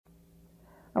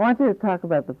wanted to talk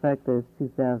about the fact that it's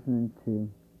 2002,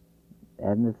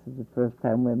 and this is the first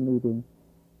time we're meeting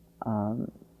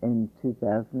in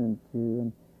 2002,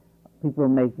 and people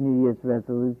make New Year's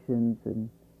resolutions, and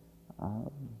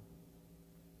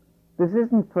this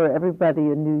isn't for everybody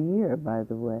a new year, by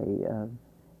the way.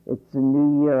 It's a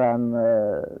new year on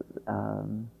the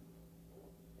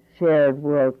shared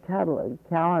world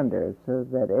calendar, so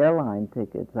that airline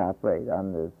tickets operate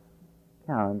on this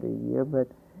calendar year, but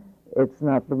it's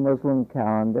not the Muslim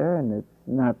calendar, and it's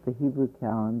not the Hebrew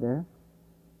calendar,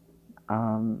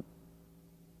 not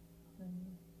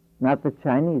the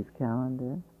Chinese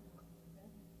calendar,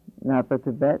 not the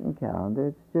Tibetan calendar.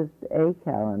 It's just a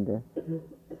calendar.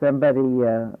 Somebody,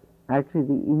 actually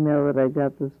the email that I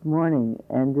got this morning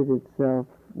ended itself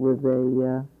with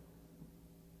a,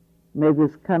 may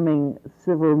this coming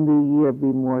civil new year be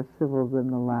more civil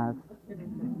than the last.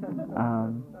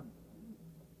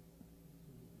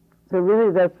 So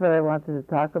really that's what I wanted to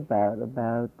talk about a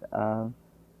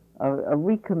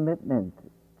recommitment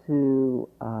to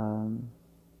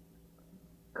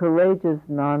courageous,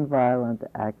 nonviolent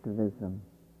activism.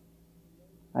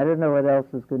 I don't know what else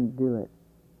is going to do it.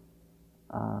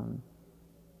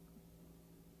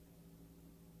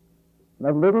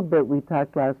 A little bit we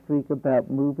talked last week about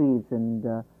movies and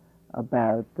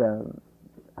about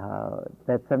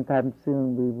that sometime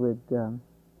soon we would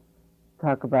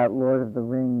talk about Lord of the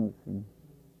Rings. And,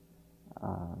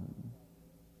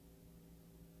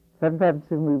 sometime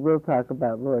soon we will talk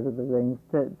about Lord of the Rings.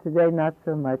 Today not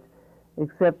so much,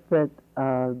 except that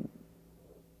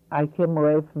I came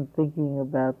away from thinking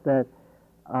about that.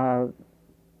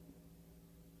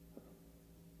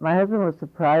 My husband was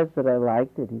surprised that I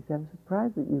liked it. He said, "I'm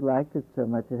surprised that you liked it so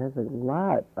much. It has a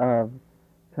lot of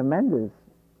tremendous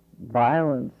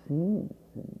violent scenes."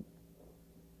 And he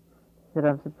said,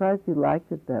 "I'm surprised you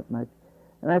liked it that much."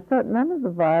 And I thought none of the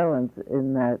violence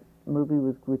in that movie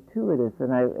was gratuitous,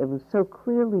 and it was so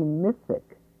clearly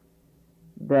mythic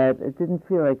that it didn't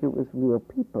feel like it was real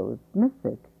people. It's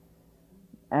mythic.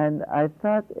 And I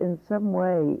thought in some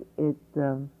way it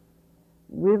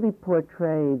really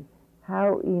portrayed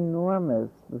how enormous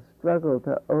the struggle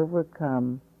to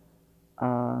overcome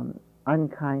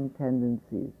unkind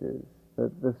tendencies is,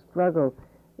 the struggle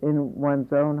in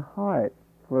one's own heart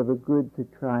for the good to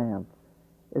triumph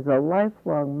is a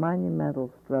lifelong, monumental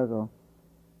struggle.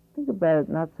 Think about it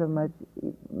not so much,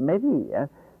 maybe,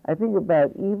 I think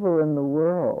about evil in the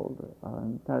world,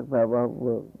 and talk about, well,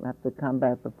 we'll have to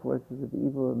combat the forces of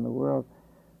evil in the world.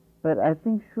 But I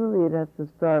think surely it has to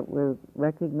start with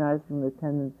recognizing the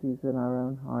tendencies in our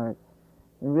own heart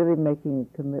and really making a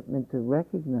commitment to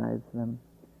recognize them,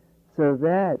 so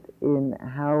that in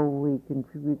how we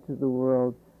contribute to the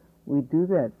world, we do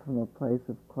that from a place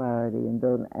of clarity and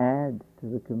don't add to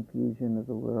the confusion of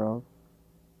the world.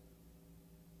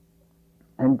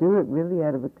 And do it really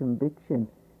out of a conviction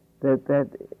that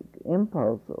that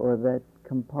impulse or that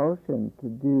compulsion to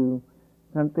do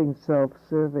something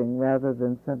self-serving rather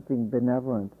than something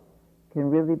benevolent can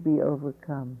really be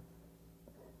overcome.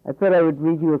 I thought I would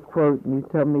read you a quote and you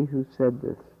tell me who said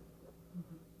this.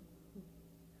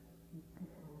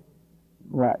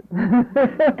 What?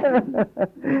 The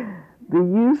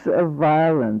use of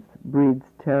violence breeds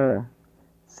terror.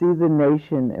 See the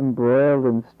nation embroiled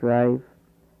in strife.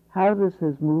 How this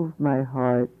has moved my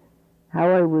heart, how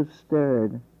I was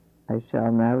stirred, I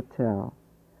shall now tell.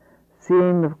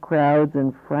 Seeing the crowds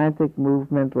in frantic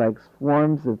movement like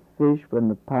swarms of fish when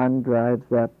the pond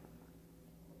dries up.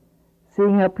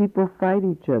 Seeing how people fight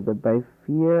each other by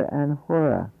fear and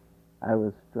horror, I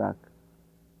was struck.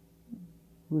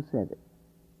 Who said it?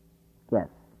 Guess.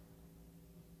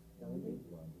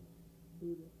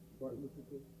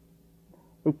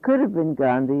 It could have been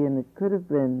Gandhi, and it could have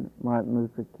been Martin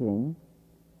Luther King.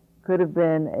 Could have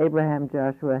been Abraham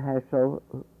Joshua Heschel,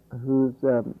 whose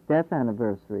death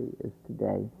anniversary is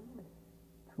today,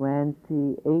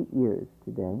 28 years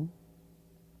today.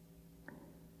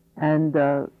 And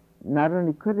not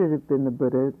only could it have been the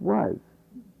Buddha, it was.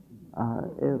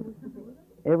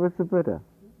 It was the Buddha.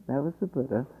 That was the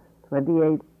Buddha,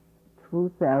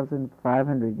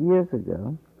 2,500 years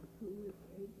ago.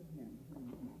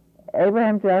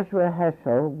 Abraham Joshua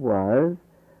Heschel was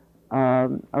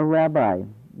a rabbi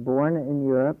born in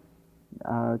Europe,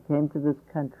 came to this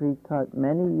country, taught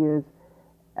many years,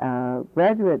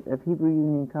 graduate of Hebrew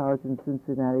Union College in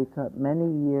Cincinnati, taught many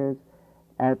years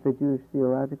at the Jewish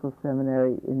Theological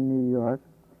Seminary in New York,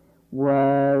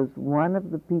 was one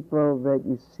of the people that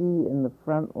you see in the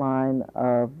front line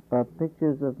of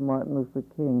pictures of Martin Luther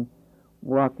King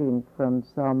walking from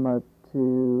Selma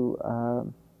to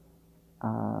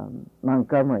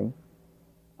Montgomery.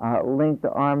 linked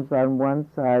arms on one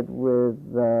side with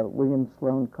William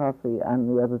Sloane Coffey, on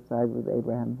the other side with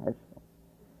Abraham Heschel,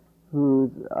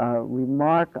 whose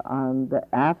remark on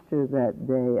after that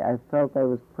day, I felt I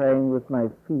was praying with my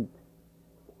feet,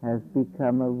 has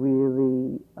become a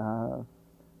really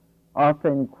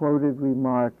often quoted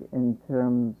remark in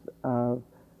terms of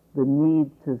the need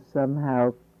to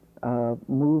somehow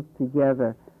move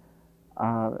together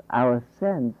our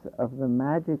sense of the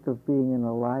magic of being in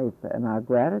a life and our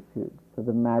gratitude for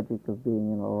the magic of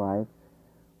being in a life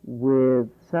with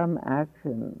some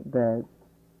action that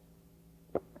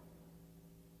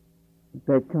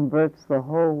converts the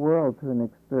whole world to an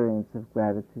experience of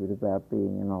gratitude about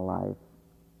being in a life.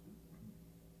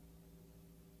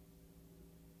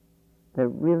 That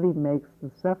really makes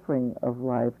the suffering of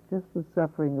life, just the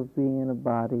suffering of being in a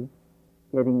body,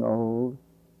 getting old,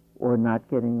 or not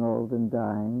getting old and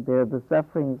dying. They're the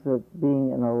sufferings that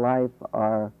being in a life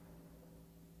are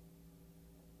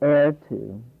heir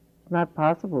to. It's not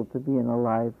possible to be in a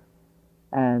life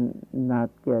and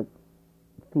not get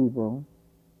feeble,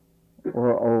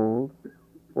 or old,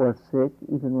 or sick,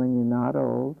 even when you're not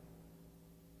old.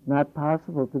 Not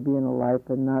possible to be in a life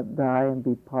and not die and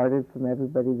be parted from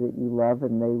everybody that you love,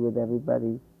 and they with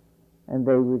everybody, and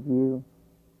they with you.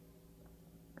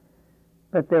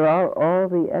 But there are all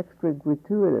the extra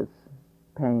gratuitous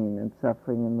pain and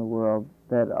suffering in the world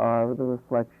that are the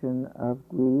reflection of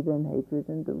greed and hatred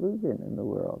and delusion in the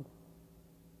world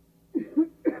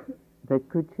that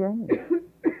could change.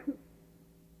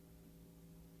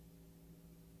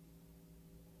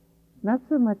 Not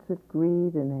so much that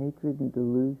greed and hatred and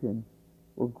delusion,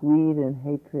 or greed and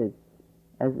hatred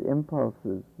as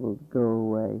impulses will go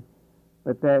away,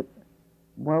 but that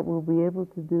what we'll be able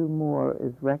to do more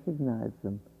is recognize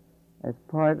them as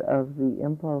part of the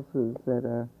impulses that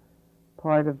are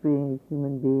part of being a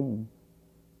human being,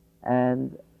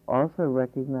 and also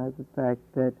recognize the fact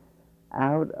that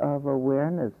out of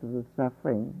awareness of the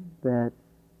suffering that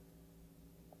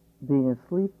being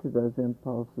asleep to those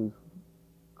impulses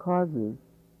causes,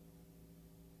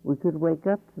 we could wake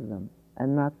up to them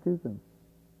and not do them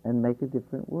and make a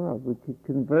different world. We could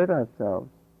convert ourselves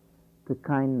to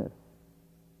kindness,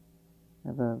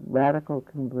 have a radical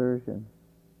conversion.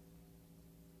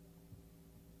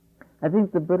 I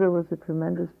think the Buddha was a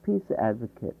tremendous peace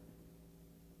advocate.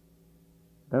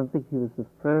 I don't think he was the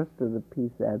first of the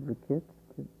peace advocates,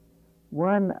 but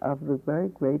one of the very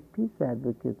great peace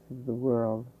advocates of the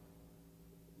world.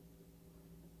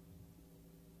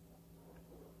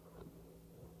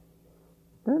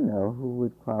 I don't know who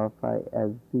would qualify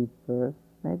as the first.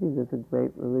 Maybe there's a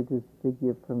great religious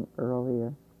figure from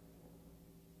earlier.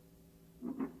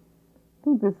 I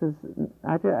think this is,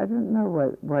 I don't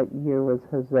know what year was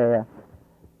Hosea.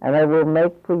 And I will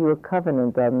make for you a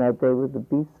covenant on that day with the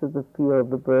beasts of the field,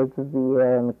 the birds of the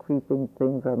air, and the creeping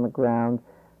things on the ground.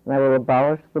 And I will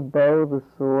abolish the bow, the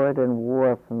sword, and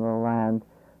war from the land,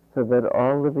 so that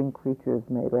all living creatures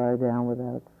may lie down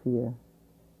without fear.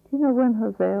 Do you know when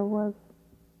Hosea was?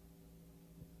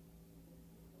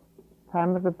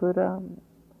 Time of the Buddha?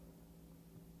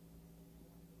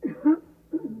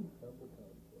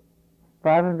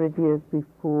 500 years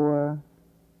before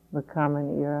the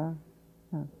Common Era.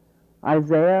 Yeah.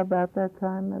 Isaiah about that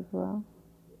time as well?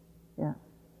 Yeah.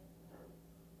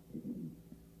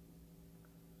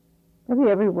 Maybe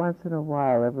every once in a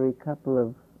while, every couple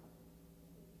of...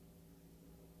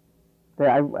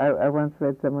 I once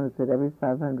read someone who said every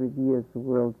 500 years the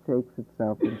world shakes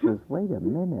itself and says, wait a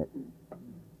minute,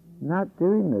 not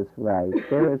doing this right.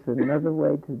 There is another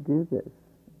way to do this.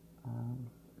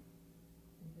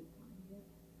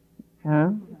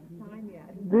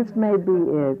 This may be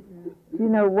it. You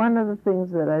know, one of the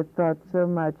things that I thought so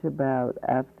much about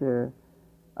after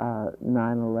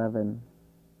 9/11,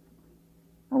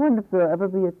 I wonder if there'll ever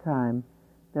be a time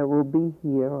that we'll be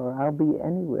here, or I'll be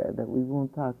anywhere, that we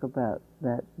won't talk about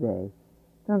that day.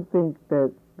 I don't think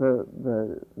that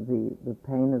the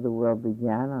pain of the world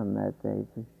began on that day,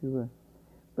 for sure.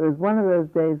 But it was one of those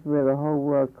days where the whole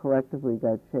world collectively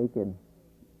got shaken.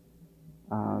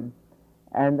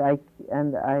 And I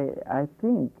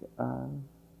think,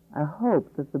 I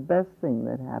hope that the best thing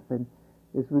that happened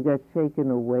is we got shaken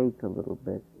awake a little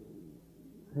bit.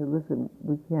 Say, listen,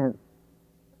 we can't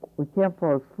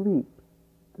fall asleep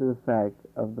to the fact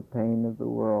of the pain of the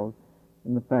world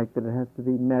and the fact that it has to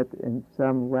be met in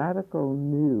some radical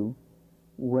new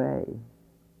way.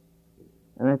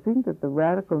 And I think that the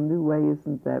radical new way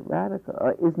isn't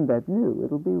that new.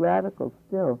 It'll be radical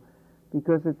still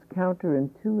because it's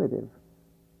counterintuitive.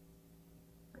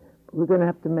 We're going to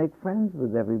have to make friends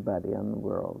with everybody on the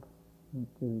world and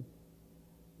to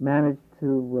manage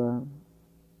to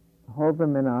hold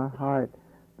them in our heart.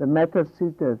 The Metta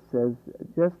Sutta says,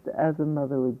 just as a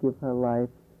mother would give her life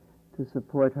to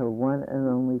support her one and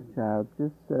only child,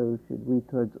 just so should we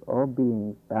towards all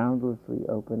beings boundlessly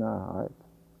open our hearts.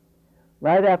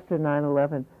 Right after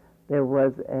 9/11, there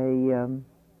was a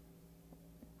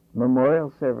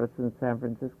memorial service in San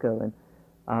Francisco,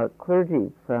 and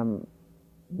clergy from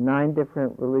 9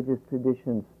 different religious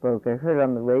traditions spoke. I heard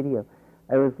on the radio.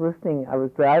 I was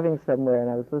driving somewhere, and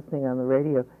I was listening on the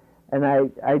radio, and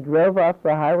I drove off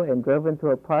the highway and drove into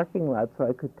a parking lot so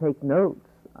I could take notes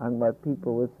on what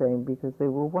people were saying, because they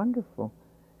were wonderful.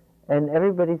 And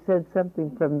everybody said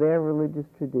something from their religious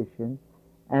tradition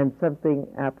and something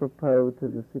apropos to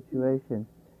the situation.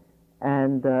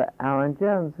 And Alan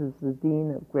Jones, who's the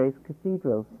dean of Grace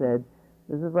Cathedral, said,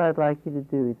 this is what I'd like you to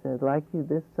do. He said, I'd like you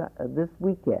this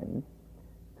weekend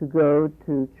to go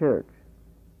to church.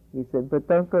 He said, but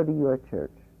don't go to your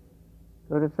church.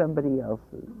 Go to somebody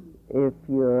else's. If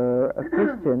you're a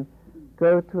Christian,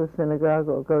 go to a synagogue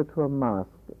or go to a mosque.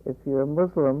 If you're a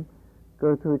Muslim,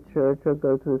 go to a church or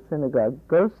go to a synagogue.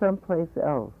 Go someplace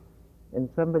else, in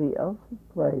somebody else's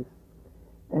place,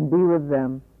 and be with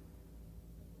them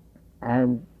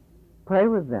and pray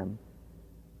with them.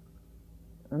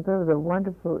 And that was a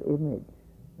wonderful image.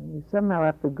 And we somehow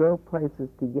have to go places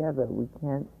together. We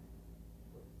can't,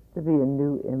 to be a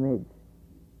new image.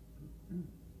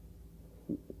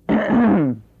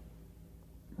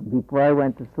 Before I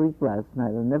went to sleep last night,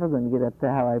 I'm never going to get up to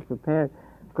how I prepared,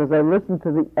 because I looked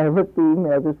the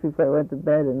email just before I went to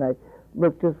bed, and I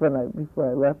looked just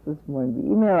before I left this morning. The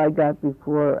email I got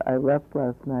before I left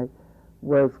last night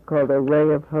was called A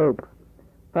Ray of Hope.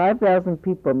 5,000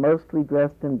 people, mostly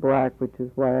dressed in black, which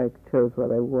is why I chose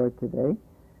what I wore today,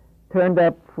 turned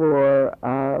up for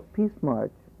a peace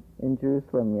march in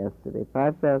Jerusalem yesterday.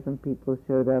 5,000 people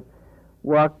showed up,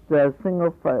 walked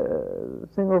single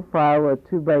file or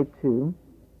 2 by 2.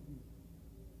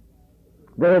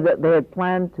 They had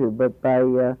planned to, but by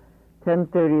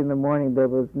 10:30 in the morning there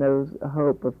was no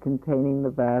hope of containing the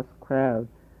vast crowd,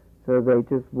 so they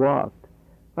just walked.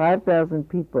 5,000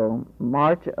 people,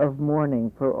 march of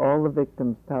mourning for all the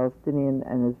victims, Palestinian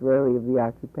and Israeli, of the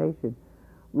occupation,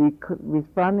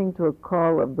 responding to a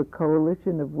call of the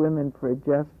Coalition of Women for a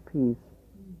Just Peace.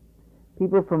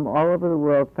 People from all over the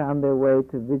world found their way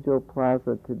to Vigil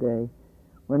Plaza today.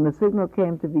 When the signal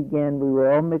came to begin, we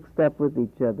were all mixed up with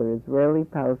each other, Israeli,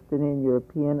 Palestinian,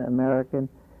 European, American,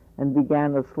 and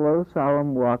began a slow,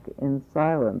 solemn walk in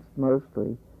silence,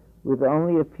 mostly, with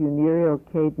only a funereal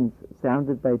cadence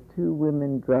sounded by 2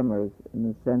 women drummers in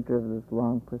the center of this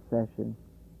long procession.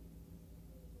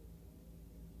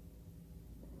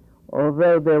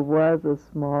 Although there was a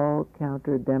small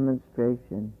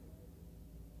counter-demonstration,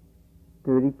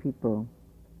 30 people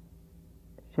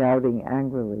shouting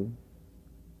angrily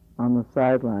on the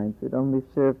sidelines, it only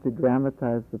served to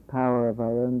dramatize the power of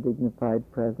our own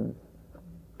dignified presence.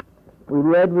 We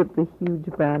led with the huge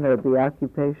banner, "The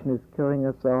occupation is killing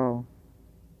us all."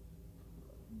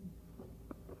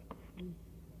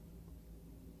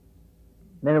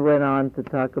 Then it went on to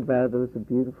talk about it was a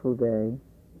beautiful day.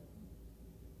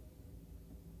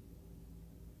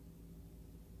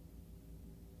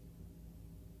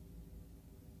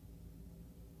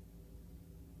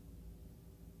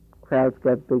 Crowds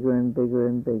got bigger and bigger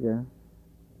and bigger.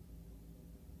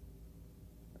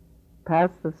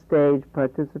 Past the stage,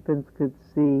 participants could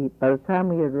see, by the time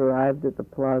we had arrived at the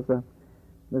plaza,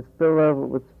 the spillover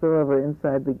would spill over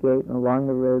inside the gate and along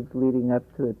the roads leading up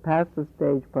to it. Past the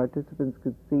stage, participants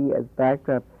could see as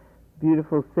backdrop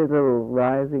beautiful citadel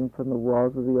rising from the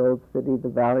walls of the old city, the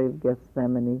valley of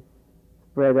Gethsemane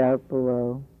spread out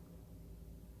below.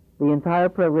 The entire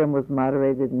program was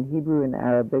moderated in Hebrew and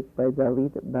Arabic by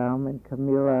Dalit Baum and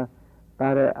Camila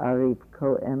Badr Arif,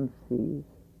 co-MCs.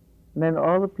 And then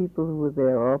all the people who were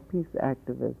there, all peace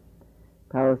activists,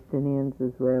 Palestinians,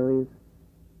 Israelis,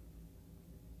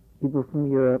 people from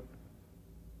Europe,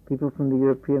 people from the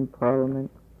European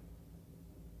Parliament.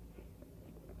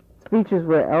 Speeches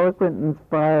were eloquent and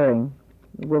inspiring.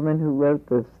 The woman who wrote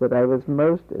this said, "I was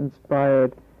most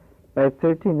inspired by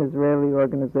 13 Israeli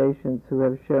organizations who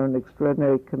have shown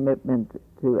extraordinary commitment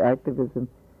to activism,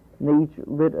 and they each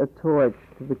lit a torch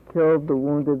to the killed, the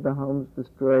wounded, the homes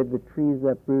destroyed, the trees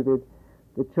uprooted,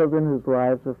 the children whose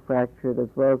lives were fractured,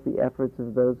 as well as the efforts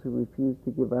of those who refused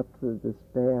to give up to the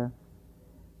despair.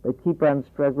 They keep on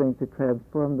struggling to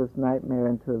transform this nightmare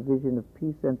into a vision of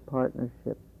peace and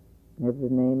partnership." They have the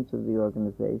names of the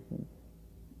organizations.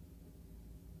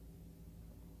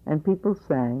 And people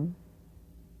sang.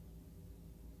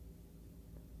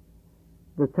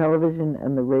 The television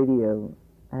and the radio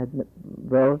had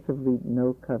relatively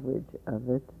no coverage of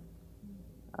it.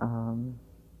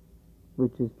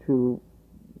 which is true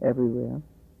everywhere.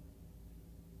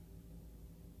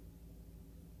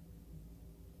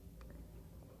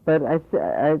 But I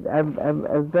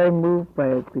was very moved by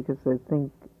it because I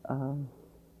think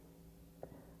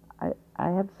I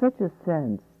have such a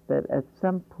sense that at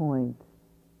some point,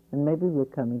 and maybe we're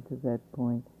coming to that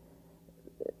point,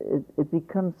 it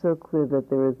becomes so clear that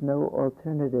there is no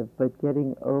alternative but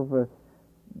getting over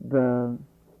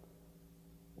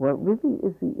what really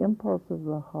is the impulse of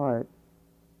the heart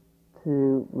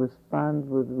to respond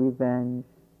with revenge,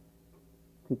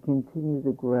 to continue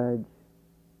the grudge.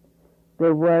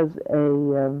 There was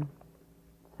a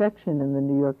section in the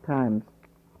New York Times,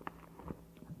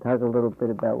 talk a little bit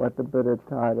about what the Buddha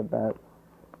taught about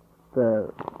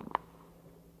the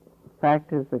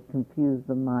factors that confuse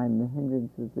the mind, the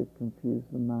hindrances that confuse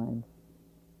the mind.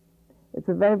 It's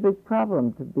a very big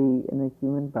problem to be in a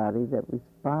human body that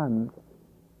responds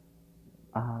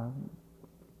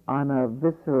on a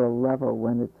visceral level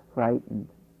when it's frightened.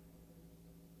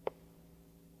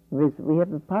 We have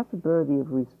the possibility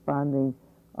of responding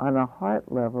on a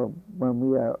heart level when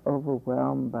we are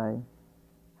overwhelmed by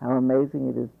how amazing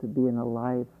it is to be in a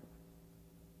life,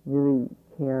 really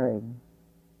caring.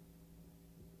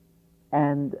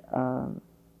 And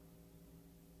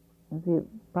the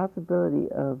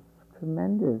possibility of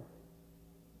tremendous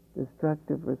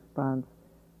destructive response.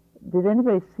 Did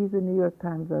anybody see the New York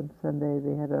Times on Sunday?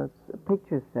 They had a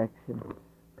picture section,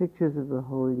 pictures of the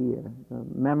whole year, the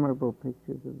memorable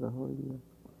pictures of the whole year.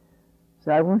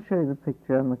 So I won't show you the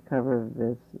picture on the cover of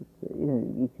this.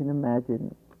 You can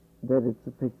imagine that it's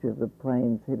a picture of the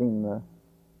planes hitting the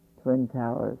Twin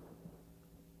Towers.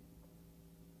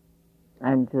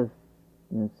 And just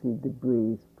see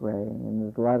debris spraying, and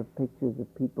there's a lot of pictures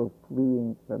of people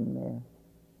fleeing from there.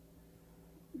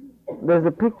 There's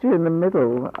a picture in the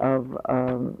middle of,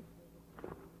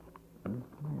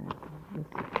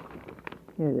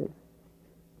 here it is.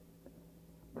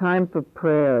 Time for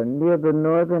prayer. Near the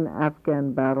northern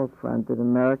Afghan battlefront, an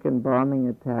American bombing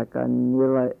attack on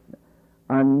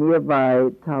nearby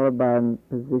Taliban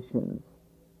positions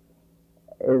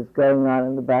is going on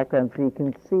in the background, so you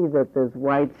can see that there's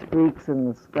white streaks in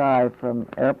the sky from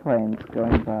airplanes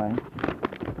going by.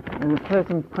 And a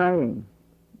person praying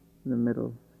in the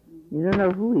middle. You don't know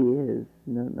who he is.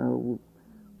 You don't know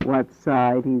what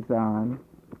side he's on.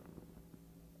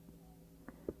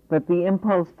 But the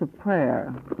impulse to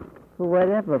prayer, for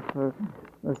whatever, for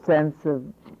the sense of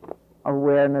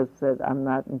awareness that I'm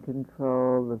not in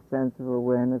control, the sense of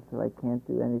awareness that I can't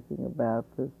do anything about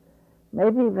this,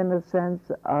 maybe even a sense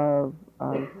of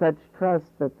such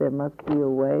trust that there must be a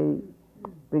way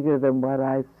bigger than what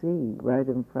I see right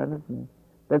in front of me.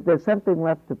 But there's something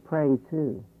left to pray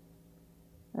too.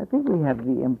 I think we have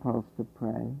the impulse to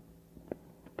pray.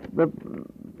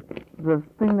 The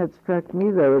thing that struck me,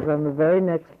 though, is on the very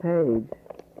next page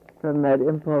from that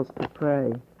impulse to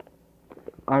pray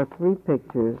are three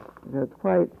pictures that are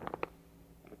quite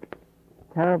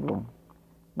terrible.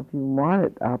 If you want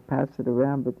it, I'll pass it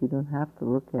around, but you don't have to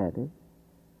look at it.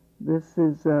 This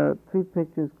is three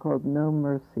pictures called No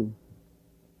Mercy.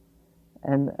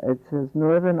 And it says,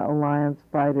 Northern Alliance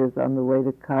fighters on the way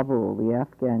to Kabul, the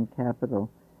Afghan capital,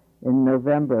 in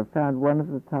November, found one of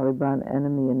the Taliban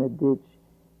enemy in a ditch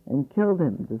and killed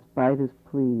him despite his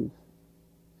pleas.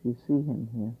 You see him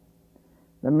here.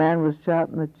 The man was shot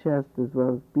in the chest as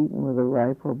well as beaten with a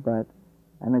rifle butt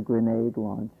and a grenade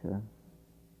launcher.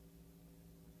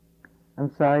 I'm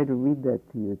sorry to read that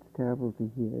to you. It's terrible to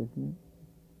hear, isn't it?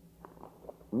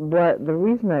 But the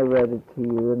reason I read it to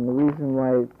you, and the reason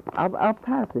why I'll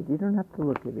pass it. You don't have to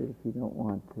look at it if you don't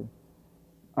want to.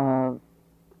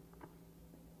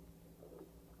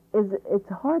 It's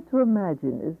hard to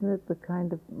imagine, isn't it, the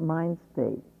kind of mind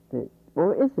state that,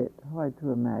 or is it hard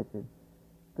to imagine,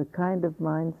 the kind of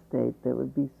mind state that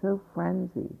would be so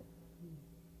frenzied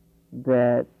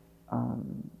that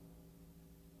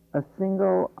a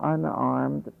single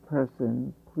unarmed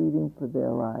person pleading for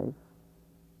their life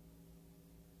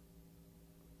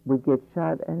would get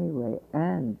shot anyway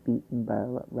and beaten by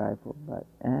a rifle butt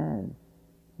and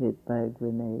hit by a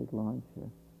grenade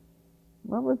launcher.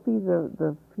 What would be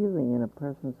the feeling in a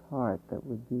person's heart that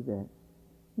would do that?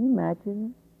 Can you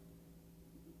imagine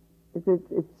it?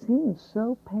 It seems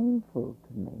so painful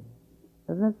to me.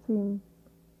 Doesn't it seem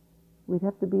we'd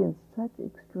have to be in such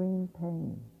extreme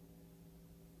pain?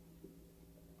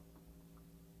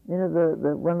 You know,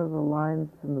 the one of the lines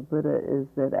from the Buddha is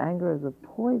that anger is a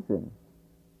poison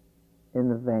in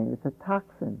the vein. It's a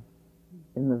toxin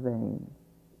in the vein.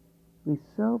 It'd be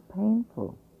so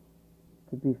painful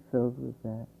to be filled with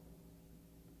that.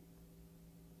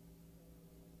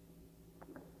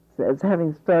 as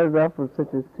having started off with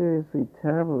such a seriously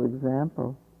terrible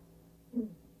example,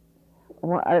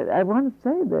 well, I want to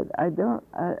say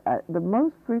that the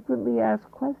most frequently asked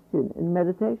question in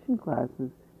meditation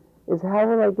classes is, how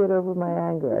will I get over my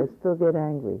anger? I still get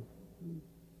angry.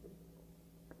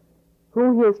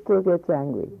 Who here still gets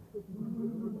angry?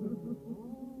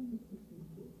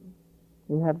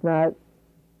 You have not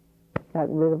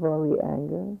gotten rid of all the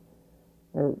anger?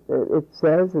 It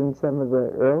says in some of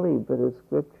the early Buddhist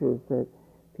scriptures that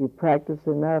if you practice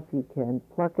enough, you can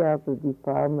pluck out the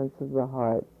defilements of the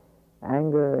heart.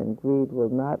 Anger and greed will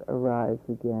not arise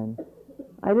again.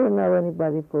 I don't know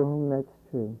anybody for whom that's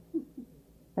true.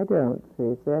 I don't,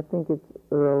 seriously. I think it's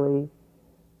early,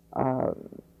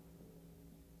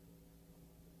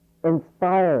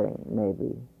 inspiring,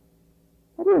 maybe.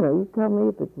 I don't know, you tell me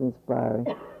if it's inspiring.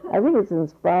 I think it's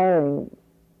inspiring,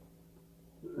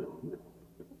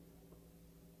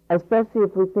 especially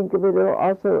if we think of it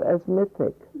also as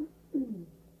mythic.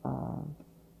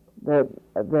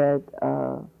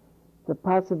 The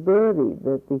possibility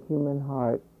that the human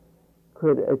heart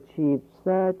could achieve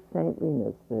such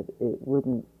saintliness that it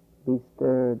wouldn't be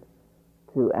stirred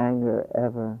to anger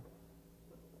ever.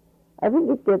 I think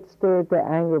it gets stirred to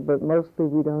anger, but mostly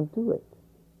we don't do it.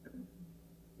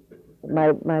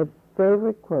 My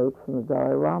favorite quote from the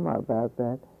Dalai Lama about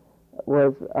that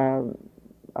was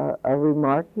a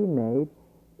remark he made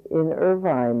in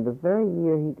Irvine the very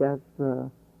year he got the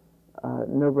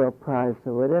Nobel Prize,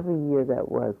 or whatever year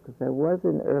that was, because I was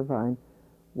in Irvine,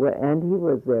 and he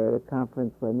was there at a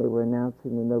conference when they were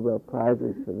announcing the Nobel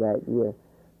Prizes for that year.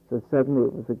 So suddenly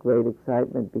it was a great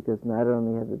excitement, because not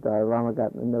only had the Dalai Lama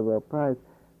gotten the Nobel Prize,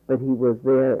 but he was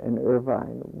there in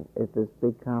Irvine at this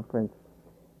big conference.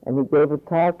 And he gave a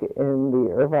talk in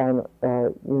the Irvine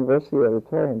University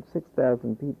Auditorium,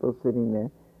 6,000 people sitting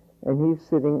there, and he's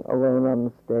sitting alone on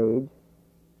the stage,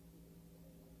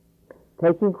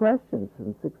 taking questions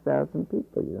from 6,000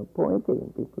 people, pointing,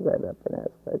 and people got up and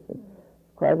asked questions.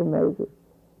 It's quite amazing.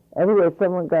 Anyway,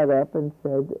 someone got up and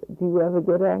said, "Do you ever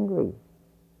get angry?"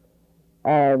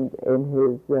 And in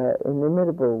his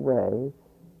inimitable way,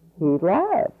 he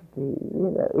laughed. He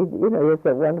has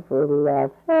that wonderful little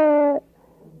laugh. Ha!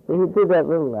 So he did that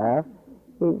little laugh.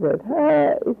 He said,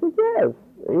 "Ha!" He said, "Yes."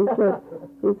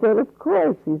 He said, "Of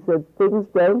course." He said, "Things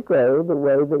don't go the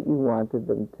way that you wanted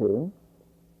them to.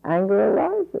 Anger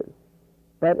arises,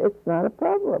 but it's not a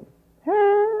problem."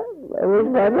 It was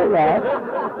fun to laugh,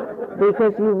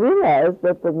 because you realize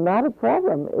that the not a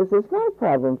problem is it's not a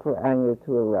problem for anger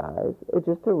to arise. It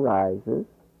just arises,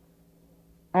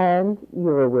 and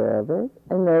you're aware of it,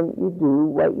 and then you do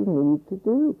what you need to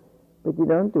do, but you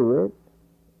don't do it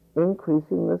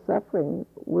increasing the suffering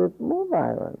with more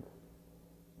violence.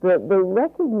 The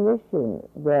recognition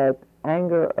that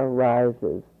anger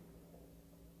arises.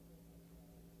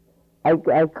 I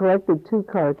collected 2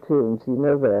 cartoons. You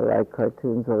know that I like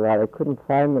cartoons a lot. I couldn't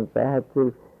find them, so I had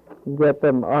to get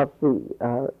them off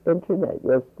the internet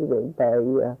yesterday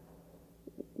by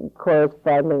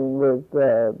corresponding with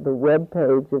the web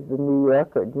page of the New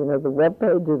Yorker. Do you know the web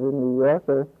page of the New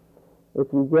Yorker?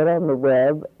 If you get on the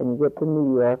web and you get the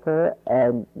New Yorker,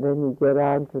 and then you get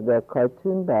on to the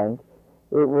cartoon bank,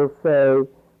 it will say,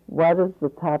 what is the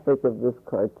topic of this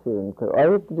cartoon? Because all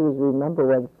you have to do is remember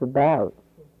what it's about.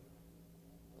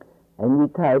 And you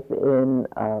type in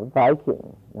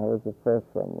Viking. That was the first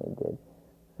one we did.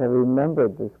 So I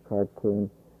remembered this cartoon.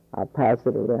 I'll pass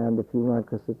it around if you want,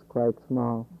 because it's quite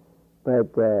small.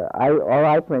 But all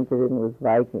I printed in was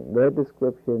Viking. Their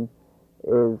description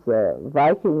is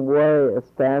Viking warrior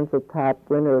stands atop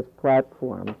winner's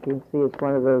platform. You can see it's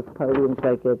one of those podiums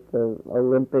like at the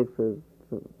Olympics with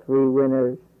 3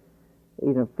 winners.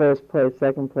 First place,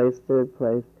 second place, third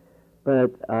place.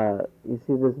 But you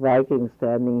see this Viking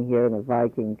standing here in a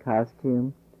Viking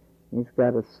costume. He's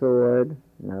got a sword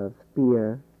and a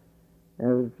spear.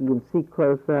 And if you can see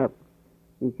close up,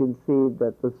 you can see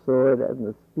that the sword and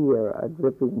the spear are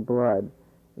dripping blood.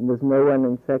 And there's no one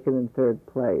in second and third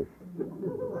place.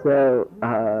 So,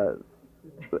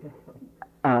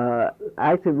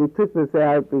 actually, we took this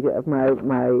out because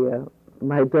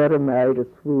my daughter married a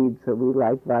Swede, so we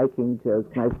like Viking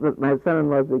jokes. My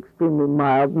son-in-law is an extremely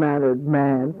mild-mannered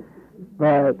man,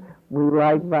 but we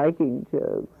like Viking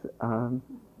jokes.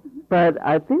 But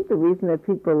I think the reason that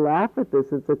people laugh at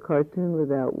this, it's a cartoon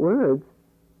without words,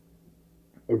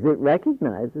 is it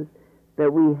recognizes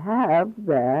that we have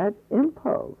that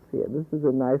impulse. Here, this is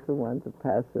a nicer one to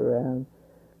pass around.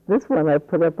 This one I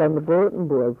put up on the bulletin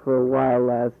board for a while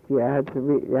last year. I had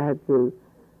to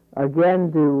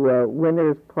again do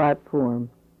winner's platform,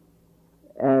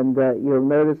 and you'll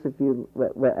notice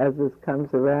as this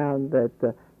comes around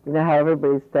that You know how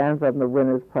everybody stands on the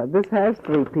winner's platform? This has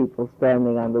 3 people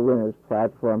standing on the winner's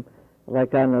platform,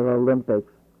 like on an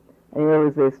Olympics. And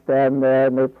always they stand there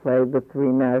and they play the 3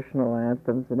 national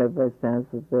anthems, and everybody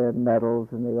stands with their medals,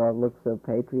 and they all look so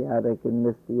patriotic and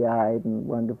misty-eyed and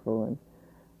wonderful,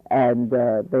 and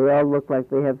they all look like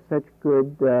they have such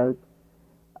good, what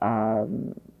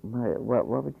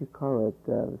would you call it,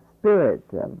 spirit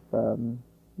of,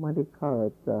 what do you call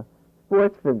it,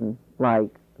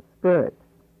 sportsman-like spirit,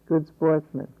 good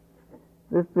sportsman.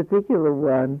 This particular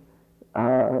one,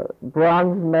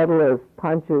 bronze medalist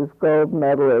punches gold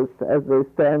medalist as they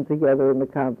stand together in the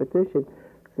competition.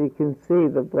 So you can see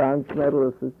the bronze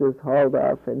medalist has just hauled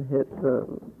off and hit the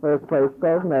first place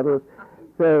gold medalist.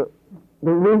 So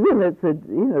the reason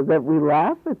that we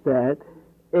laugh at that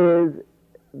is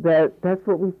that that's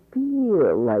what we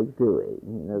feel like doing.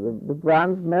 The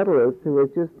bronze medalist who has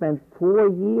just spent 4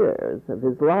 years of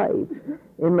his life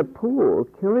in the pool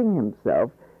killing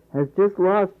himself has just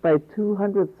lost by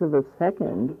 0.02 of a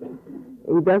second.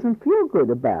 He doesn't feel good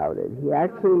about it. He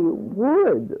actually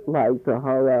would like to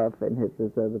haul off and hit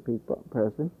this other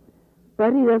person,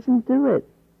 but he doesn't do it.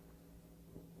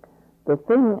 The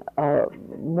thing,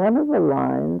 one of the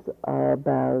lines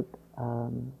about,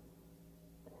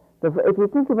 if you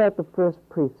think about the first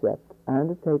precept, I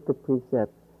undertake the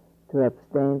precept to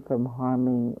abstain from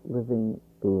harming living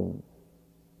beings.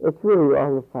 It's really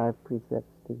all the 5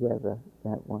 precepts together,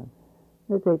 that one.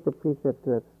 I take the precept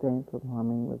to abstain from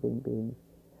harming living beings.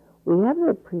 We have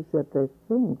that precept, I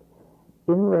think,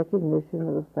 in recognition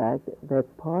of the fact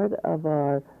that part of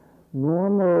our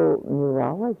normal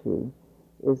neurology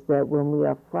is that when we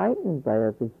are frightened by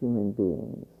other human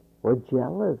beings or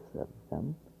jealous of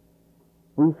them,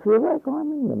 we feel like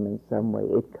harming them in some way.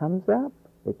 It comes up.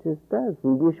 It just does.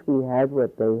 We wish we had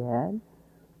what they had,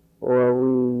 or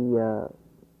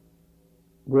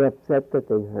we're upset that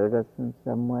they hurt us in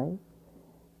some way.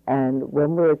 And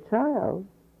when we're a child,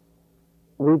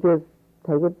 we just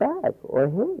take it back, or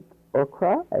hit, or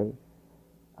cry.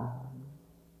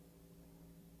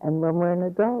 And when we're an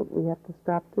adult, we have to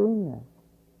stop doing that.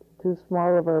 It's too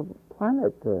small of a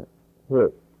planet to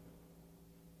hit.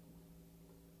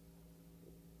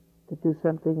 To do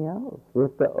something else. We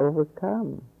have to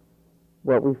overcome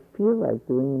what we feel like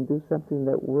doing and do something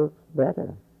that works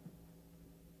better.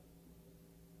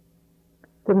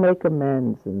 To make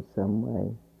amends in some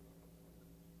way.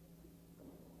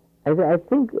 I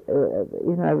think,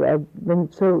 I've been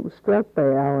so struck by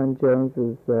Alan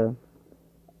Jones's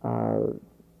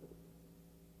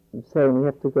saying we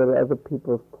have to go to other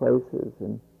people's places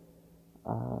and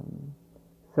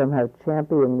somehow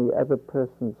champion the other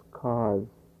person's cause.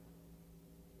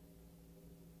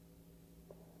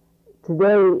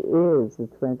 Today is the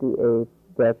 28th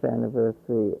death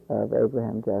anniversary of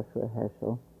Abraham Joshua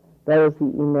Heschel. That was the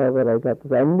email that I got.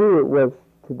 I knew it was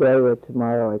today or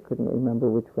tomorrow. I couldn't remember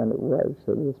which one it was.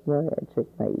 So this morning I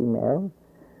checked my email.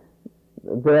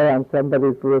 There on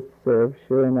somebody's listserv,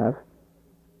 sure enough.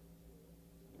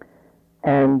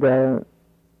 And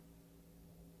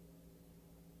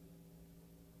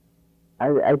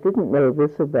I didn't know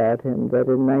this about him, that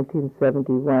in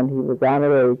 1971 he was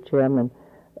honorary chairman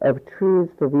of Trees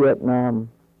for Vietnam,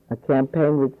 a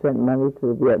campaign which sent money to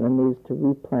the Vietnamese to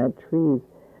replant trees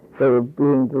that were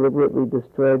being deliberately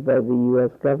destroyed by the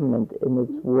U.S. government in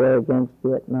its war against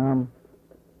Vietnam.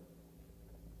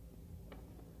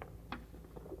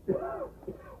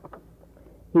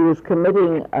 He was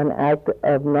committing an act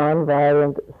of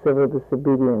nonviolent civil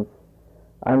disobedience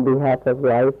on behalf of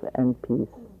life and peace.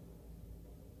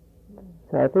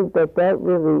 So I think that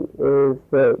really is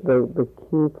the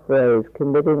key phrase,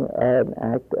 committing an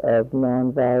act of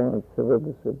nonviolent civil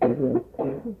disobedience.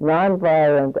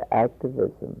 Nonviolent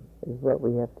activism is what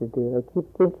we have to do. I keep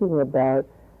thinking about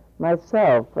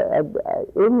myself. In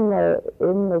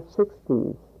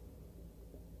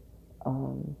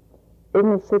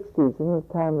the 60s, in the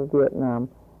time of Vietnam,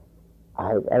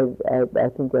 I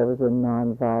think I was a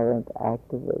nonviolent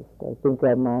activist. I think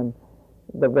I'm on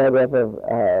the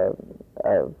whatever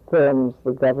films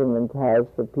the government has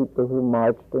for people who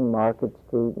marched in Market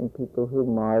Street and people who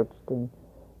marched in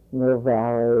Mill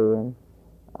Valley. And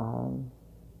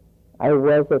I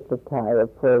was at the time,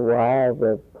 for a while,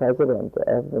 the president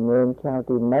of the Marin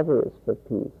County Mothers for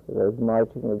Peace. I was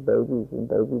marching with babies and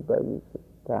baby buggies at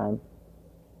the time.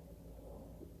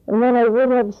 And then I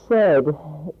would have said,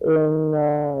 in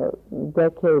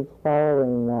decades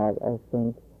following that, I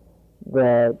think,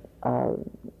 that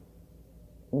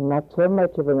not so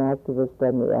much of an activist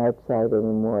on the outside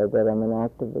anymore, that I'm an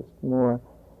activist more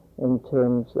in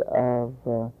terms of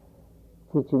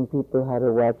teaching people how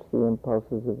to watch the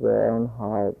impulses of their own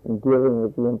heart and dealing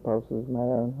with the impulses of my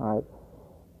own heart,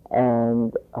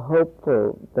 and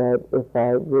hopeful that if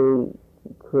I really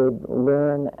could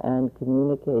learn and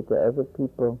communicate to other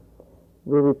people,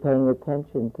 really paying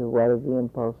attention to what are the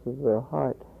impulses of their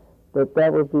heart,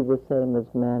 that would be the same as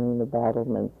manning the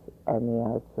battlements on the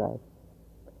outside.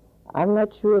 I'm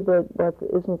not sure that what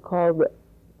isn't called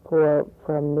for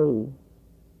from me,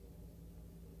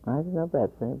 I don't know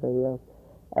about for anybody else,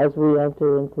 as we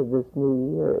enter into this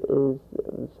new year, is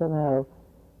somehow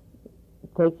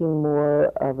taking more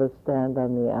of a stand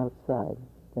on the outside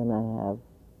than I have.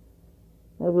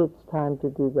 Maybe it's time to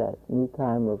do that, new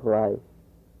time of life.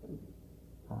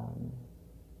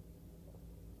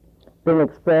 Been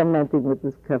experimenting with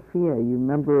this keffiyeh. You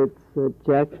remember it's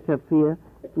Jack's keffiyeh?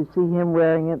 You see him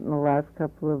wearing it in the last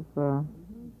couple of...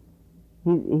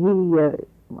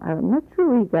 I'm not sure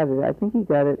where he got it. I think he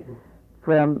got it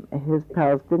from his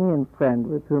Palestinian friend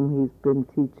with whom he's been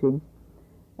teaching.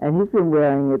 And he's been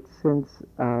wearing it since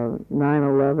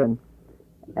 9/11,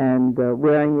 and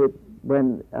wearing it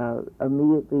when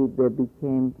immediately there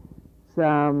became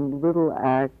some little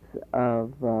acts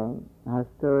of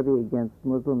hostility against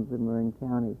Muslims in Marin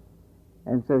County.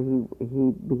 And so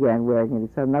he began wearing it. He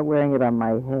said, I'm not wearing it on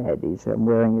my head. He said, I'm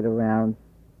wearing it around.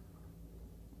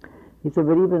 He said,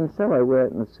 but even so, I wear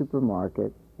it in the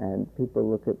supermarket, and people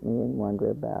look at me and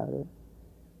wonder about it.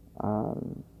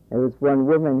 There was one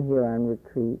woman here on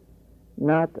retreat,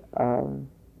 not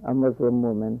a Muslim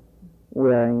woman,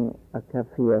 wearing a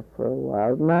keffiyeh for a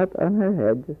while, not on her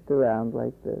head, just around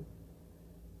like this.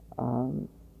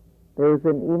 There was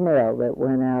an email that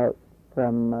went out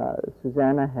from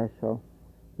Susanna Heschel,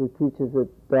 who teaches at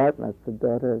Dartmouth, the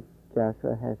daughter of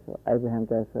Joshua Heschel, Abraham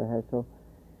Joshua Heschel,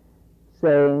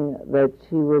 saying that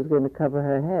she was going to cover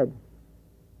her head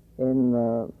in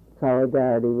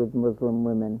solidarity with Muslim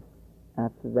women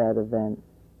after that event.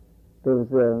 There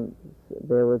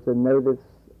was a notice,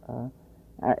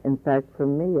 in fact,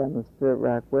 from me on the Spirit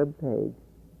Rock webpage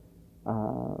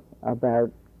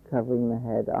about covering the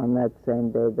head on that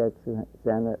same day that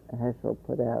Susanna Heschel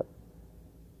put out.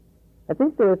 I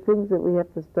think there are things that we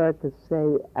have to start to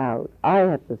say out. I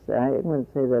have to say, I didn't want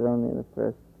to say that only in the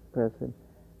first person.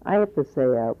 I have to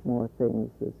say out more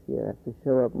things this year. I have to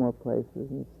show up more places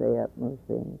and say out more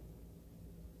things.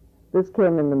 This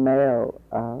came in the mail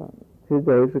 2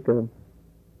 days ago.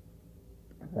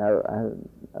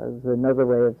 As another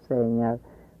way of saying out.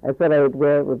 I thought I would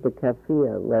wear it with the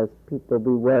keffiyeh, lest people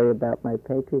be worried about my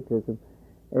patriotism.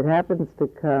 It happens to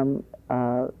come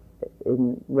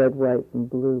in red, white, and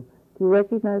blue. Do you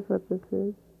recognize what this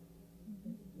is?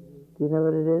 Do you know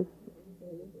what it is?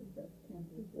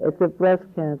 It's a breast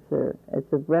cancer.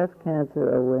 It's a breast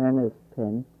cancer awareness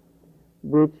pin,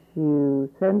 which you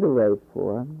send away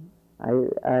for. I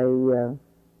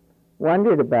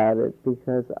wondered about it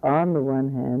because on the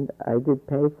one hand, I did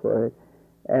pay for it,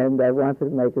 and I wanted to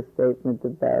make a statement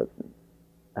about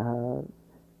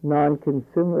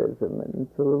non-consumerism, and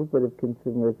it's a little bit of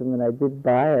consumerism, and I did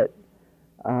buy it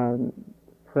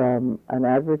from an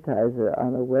advertiser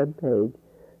on a web page,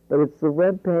 but it's the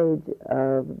web page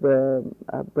of the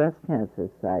breast cancer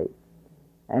site.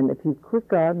 And if you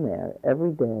click on there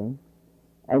every day,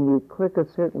 and you click a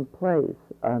certain place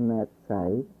on that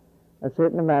site, a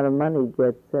certain amount of money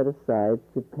gets set aside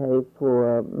to pay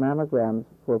for mammograms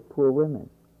for poor women.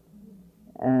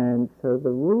 And so the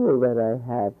rule that I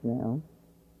have now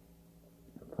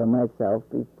for myself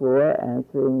before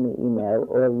answering the email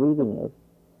or reading it,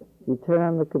 you turn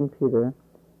on the computer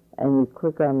and you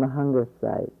click on the hunger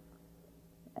site.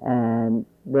 And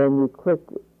then you click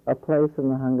a place on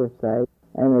the hunger site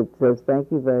and it says,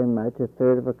 thank you very much,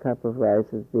 1/3 of a cup of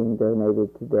rice is being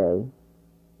donated today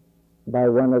by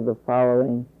one of the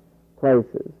following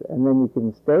places. And then you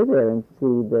can stay there and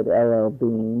see that LL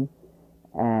Bean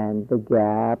and The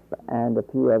Gap and a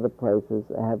few other places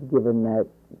have given that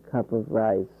cup of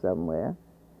rice somewhere.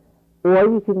 Or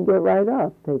you can get right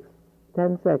off. It takes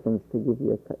 10 seconds to give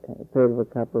you 1/3 of a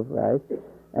cup of rice.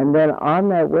 And then on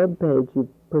that web page, you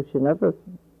push another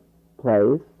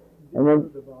place, and then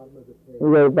you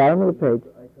go to the bottom of the page,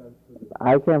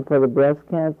 icon for the breast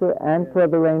cancer and for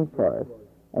the rainforest,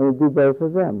 and you do both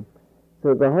of them.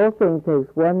 So the whole thing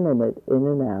takes 1 minute in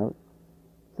and out.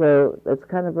 So that's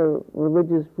kind of a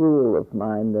religious rule of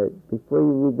mine that before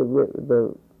you read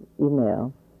the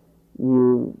email,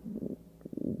 you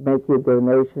make your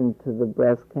donation to the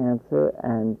breast cancer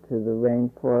and to the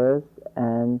rainforest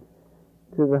and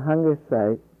to the hunger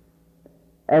site.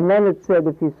 And then it said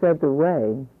if you sent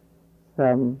away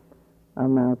some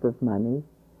amount of money,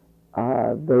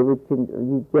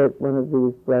 you get one of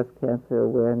these breast cancer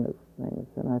awareness things.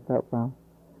 And I thought, well,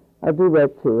 I'll do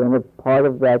that too. And if part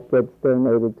of that gets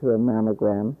donated to a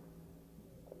mammogram.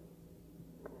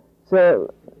 So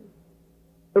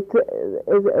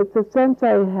it's a sense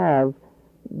I have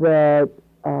that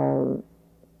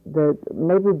that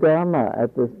maybe Dharma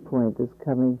at this point is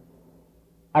coming.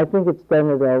 I think it's done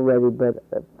it already, but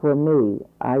for me,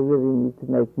 I really need to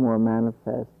make more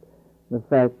manifest the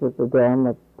fact that the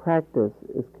Dharma practice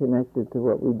is connected to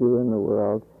what we do in the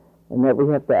world, and that we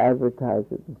have to advertise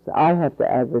it. I have to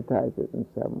advertise it in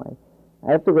some way.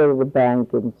 I have to go to the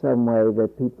bank in some way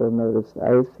that people notice.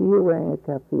 I see you wearing a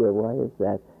keffiyeh. Why is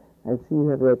that? I see you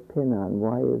have that pin on.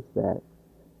 Why is that?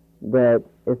 That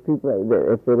if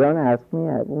they don't ask me,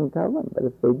 I won't tell them. But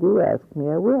if they do ask me,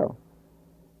 I will.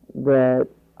 That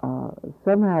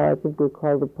somehow I think we're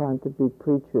called upon to be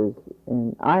preachers,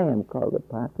 and I am called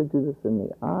upon to do this in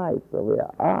the I, Sylvia.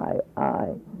 I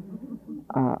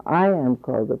am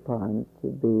called upon to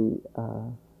be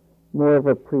more of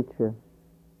a preacher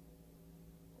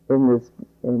in this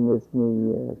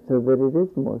new year, so that it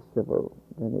is more civil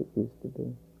than it used to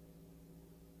be.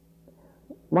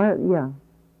 Yeah.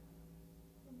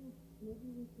 Maybe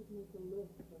we should make a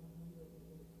list of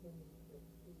 108 things that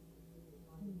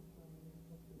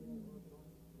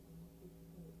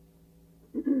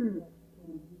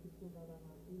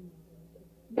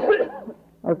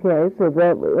Okay, so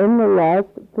that in the last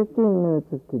 15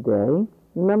 minutes of today,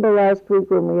 remember last week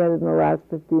when we had in the last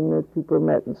 15 minutes people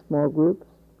met in small groups?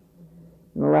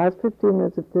 In the last 15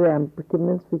 minutes of today, I'm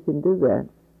convinced we can do that.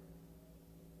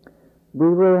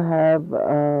 We will have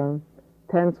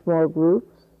 10 small groups.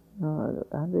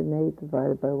 108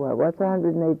 divided by what? What's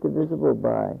 108 divisible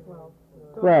by?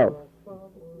 12.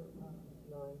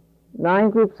 9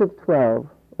 groups of 12.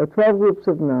 Or 12 groups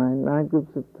of 9. 9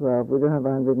 groups of 12. We don't have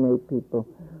 108 people.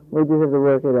 We just have to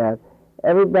work it out.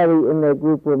 Everybody in their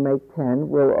group will make 10.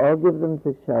 We'll all give them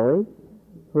to Shelley,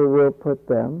 who will put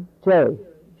them, Sherry,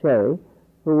 who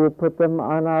will put them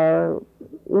on our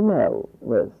email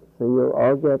list. So you'll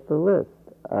all get the list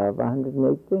of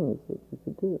 108 things that you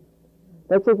could do.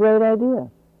 That's a great idea.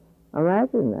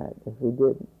 Imagine that if we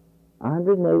did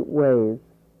 108 ways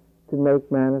to make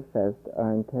manifest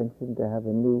our intention to have a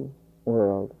new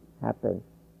world happen.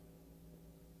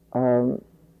 I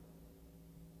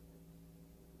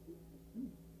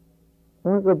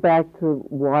want to go back to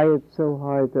why it's so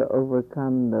hard to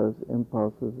overcome those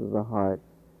impulses of the heart.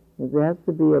 There has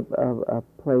to be a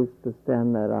place to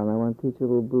stand that on. I want to teach a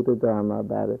little Buddha Dharma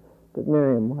about it. But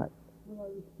Miriam, what? Well, I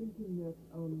was thinking that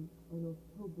on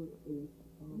October 8th,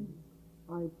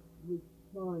 I was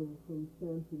flying from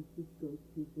San Francisco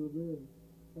to Berlin,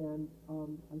 and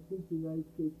I think the United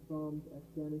States bombed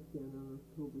Afghanistan on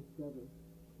October 7th.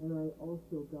 And I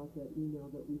also got that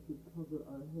email that we should cover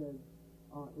our heads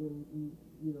in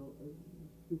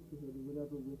sisterhood or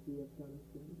whatever with the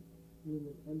Afghanistan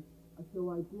women. And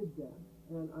so I did that,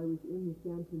 and I was in the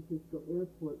San Francisco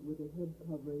airport with a head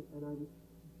covering, and I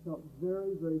felt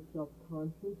very, very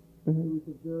self-conscious. Mm-hmm. It was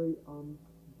a very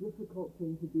difficult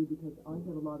thing to do because I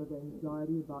had a lot of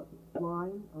anxiety about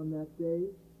flying on that day,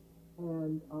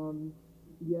 and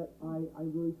yet I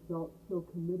really felt so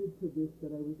committed to this that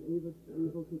I was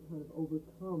able to kind of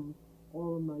overcome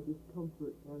all of my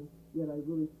discomfort, and yet I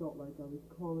really felt like I was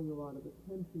calling a lot of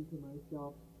attention to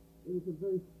myself. It was a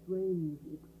very strange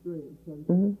experience.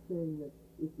 I'm saying that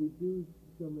if we do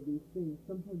some of these things,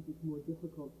 sometimes it's more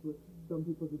difficult for some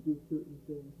people to do certain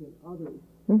things than others.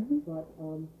 Mm-hmm. But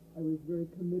I was very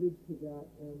committed to that,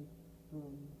 and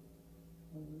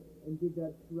did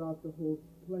that throughout the whole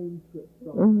plane trip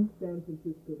from San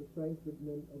Francisco to Frankfurt,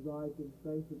 and then arrived in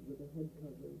Frankfurt with a head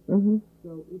covering. Mm-hmm.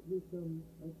 So it was a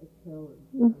challenge.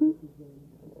 Mm-hmm.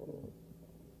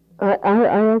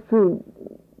 I actually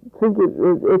think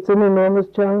it's an enormous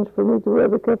challenge for me to wear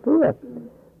the keffiyeh.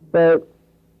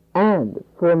 And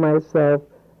for myself,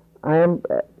 I am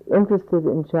interested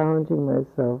in challenging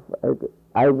myself.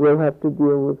 I will have to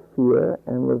deal with fear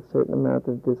and with a certain amount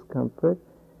of discomfort,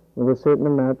 with a certain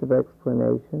amount of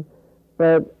explanation.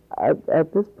 But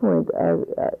at this point, I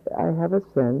have a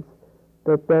sense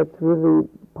that that's really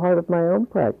part of my own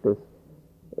practice.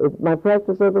 My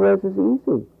practice otherwise is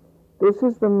easy. This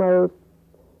is the most.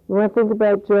 You want to think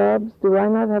about jobs? Do I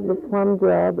not have the plum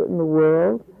job in the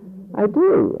world? I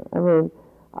do. I mean,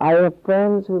 I have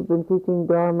friends who've been teaching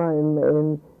Dharma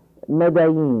in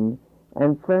Medellin,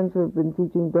 and friends who've been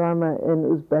teaching Dharma in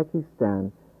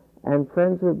Uzbekistan, and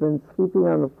friends who've been sleeping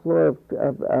on the floor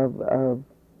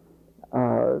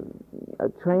of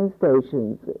train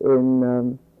stations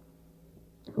in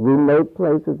remote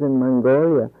places in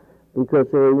Mongolia because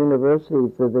there are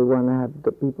universities that they want to have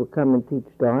the people come and teach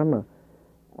Dharma.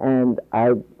 And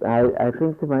I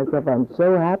think to myself, I'm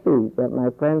so happy that my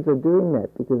friends are doing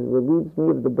that because it relieves me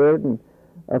of the burden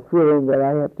of feeling that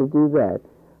I have to do that.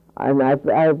 And if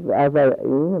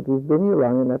you've been here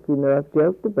long enough, you know I've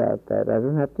joked about that. I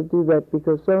don't have to do that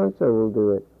because so-and-so will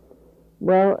do it.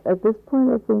 Well, at this point,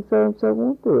 I think so-and-so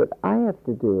won't do it. I have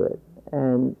to do it.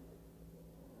 And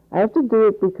I have to do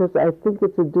it because I think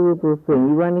it's a doable thing.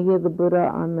 You want to hear the Buddha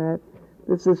on that?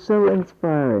 This is so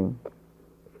inspiring.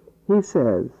 He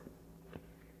says,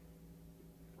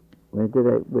 where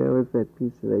was that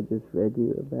piece that I just read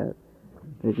you about?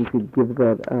 That you could give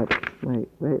that up. Wait.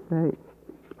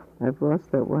 I've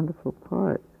lost that wonderful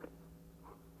part.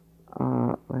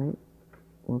 Wait,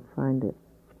 we'll find it.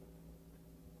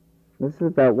 This is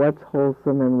about what's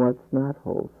wholesome and what's not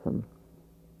wholesome.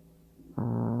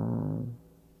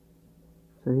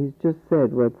 So he's just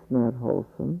said what's not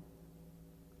wholesome.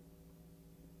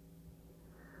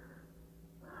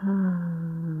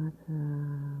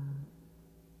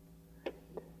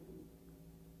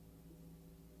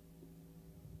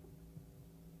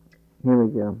 Here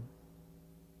we go.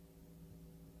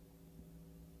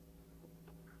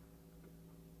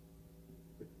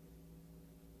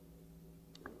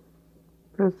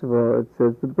 First of all, it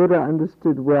says, the Buddha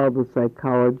understood well the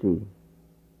psychology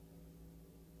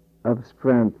of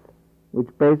strength, which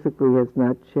basically has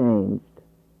not changed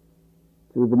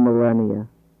through the millennia.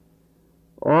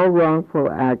 All wrongful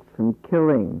acts from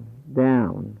killing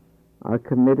down are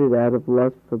committed out of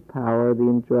lust for power, the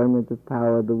enjoyment of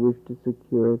power, the wish to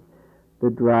secure it, the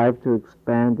drive to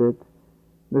expand it.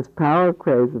 This power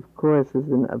craze, of course, is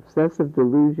an obsessive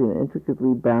delusion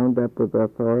intricately bound up with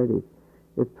authority.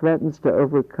 It threatens to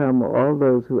overcome all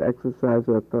those who exercise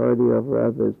authority over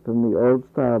others, from the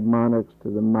old-style monarchs to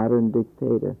the modern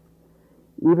dictator.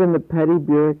 Even the petty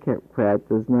bureaucrat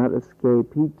does not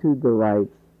escape. He too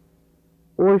delights,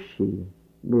 or she,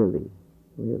 really,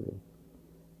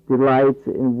 delights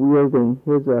in wielding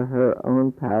his or her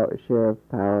own share of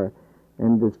power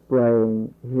and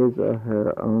displaying his or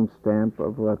her own stamp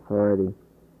of authority.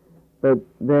 But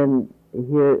then,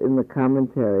 here in the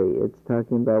commentary, it's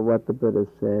talking about what the Buddha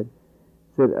said.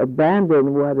 It said,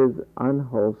 abandon what is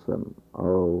unwholesome,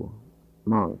 O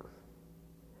monks.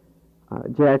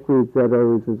 Jack reads that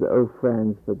always as, O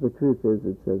friends, but the truth is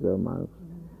it says, O monks.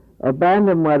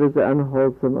 Abandon what is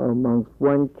unwholesome, O monks.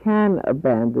 One can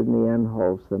abandon the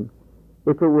unwholesome.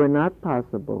 If it were not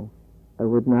possible, I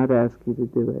would not ask you to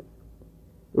do it.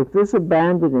 If this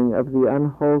abandoning of the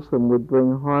unwholesome would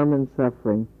bring harm and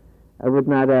suffering, I would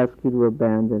not ask you to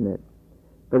abandon it.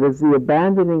 But as the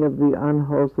abandoning of the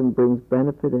unwholesome brings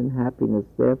benefit and happiness,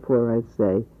 therefore I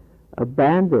say,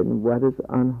 abandon what is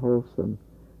unwholesome.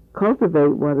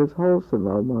 Cultivate what is wholesome,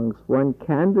 O monks. One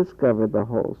can discover the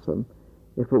wholesome.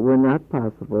 If it were not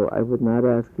possible, I would not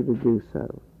ask you to do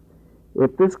so.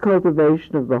 If this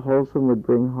cultivation of the wholesome would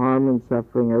bring harm and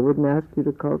suffering, I wouldn't ask you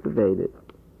to cultivate it.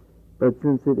 But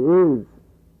since it is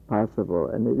possible,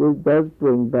 and does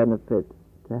bring benefit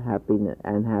to happiness,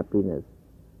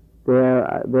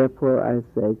 therefore I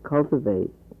say, cultivate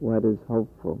what is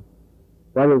hopeful,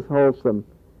 what is wholesome.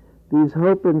 These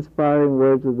hope-inspiring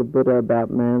words of the Buddha about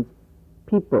man's,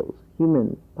 people's,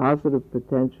 human, positive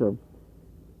potential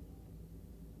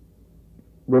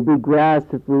will be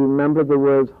grasped if we remember the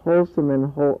words wholesome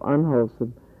and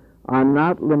unwholesome are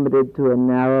not limited to a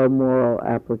narrow moral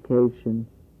application.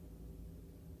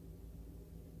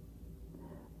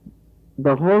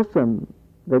 The wholesome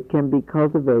that can be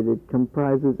cultivated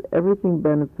comprises everything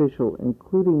beneficial,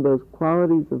 including those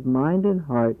qualities of mind and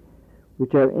heart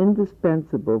which are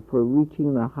indispensable for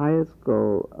reaching the highest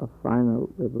goal of final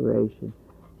liberation.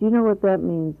 Do you know what that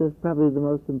means? That's probably the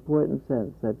most important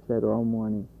sentence I've said all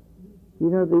morning. Do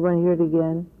you want to hear it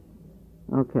again?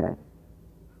 Okay.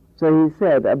 So he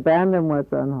said, abandon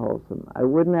what's unwholesome. I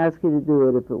wouldn't ask you to do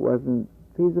it if it wasn't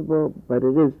feasible, but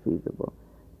it is feasible.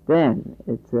 Then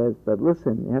it says, but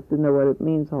listen, you have to know what it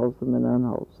means, wholesome and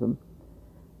unwholesome.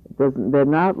 They're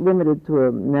not limited to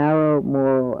a narrow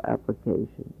moral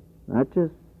application. Not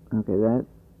just, that,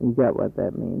 you got what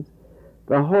that means.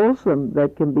 The wholesome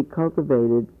that can be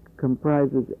cultivated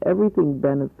comprises everything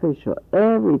beneficial,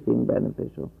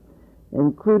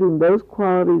 including those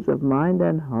qualities of mind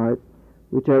and heart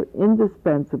which are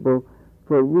indispensable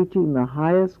for reaching the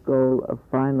highest goal of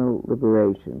final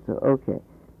liberation. So,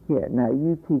 here, now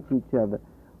you teach each other.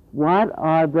 What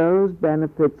are those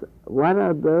benefits, what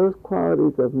are those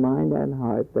qualities of mind and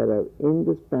heart that are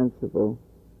indispensable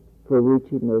for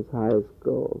reaching those highest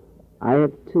goals? I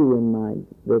have two in mind.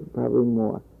 There's probably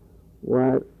more.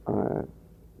 What are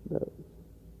those?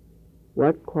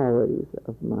 What qualities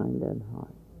of mind and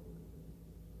heart?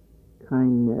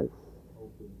 Kindness,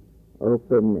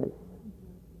 openness,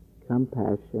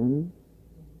 compassion,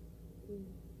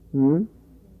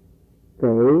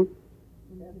 faith,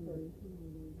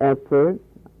 effort,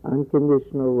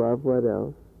 unconditional love, what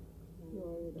else?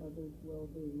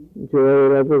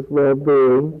 Joy at others'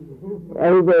 well-being.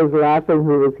 Everybody's laughing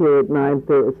who was here at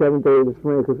 7:30 this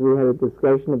morning because we had a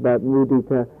discussion about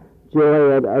mudita,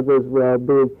 joy at others'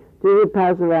 well-being. Do you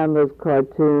pass around those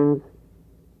cartoons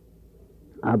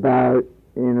about,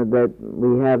 that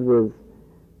we have this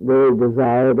very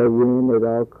desire to win at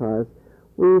all costs?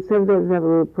 We sometimes have a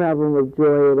little problem with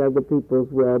joy at other people's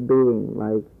well-being,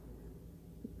 like,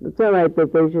 it's all right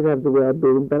that they should have the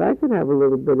well-being, but I could have a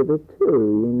little bit of it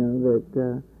too,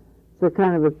 that it's the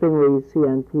kind of a thing where you see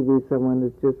on TV someone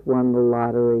that's just won the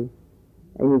lottery,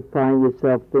 and you find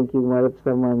yourself thinking, what if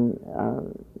someone,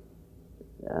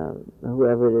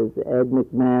 whoever it is, Ed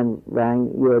McMahon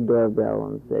rang your doorbell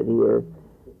and said, here,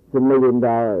 it's $1 million,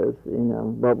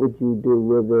 what would you do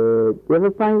with it? You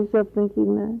ever find yourself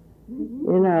thinking that?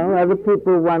 Other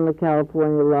people won the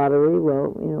California lottery,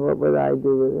 well, what would I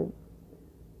do with it?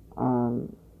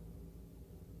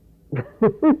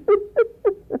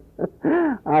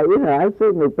 I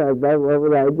certainly thought that, what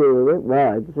would I do with it?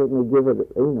 Well, I'd certainly give it,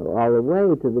 all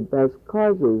away to the best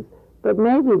causes. But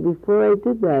maybe before I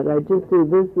did that, I'd just do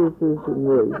this, and this.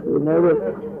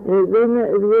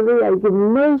 Really, I give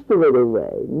most of it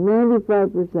away,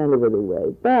 95% of it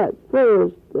away. But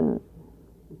first,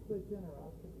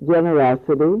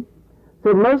 generosity.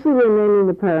 So mostly we're naming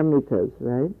the paramitas,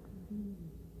 right?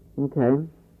 Okay.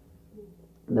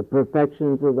 The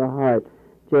perfections of the heart.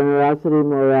 Generosity,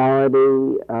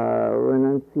 morality,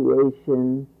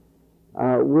 renunciation,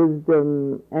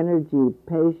 wisdom, energy,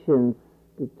 patience,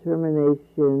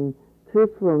 determination,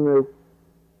 truthfulness,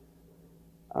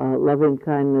 loving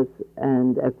kindness,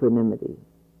 and equanimity.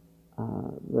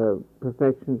 The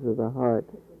perfections of the heart.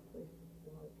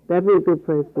 That'd be a good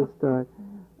place to start.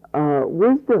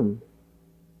 Wisdom,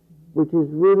 which is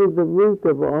really the root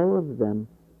of all of them.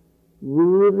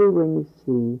 Really, when you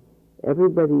see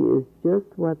everybody is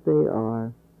just what they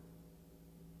are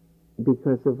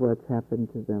because of what's happened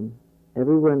to them.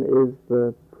 Everyone is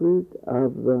the fruit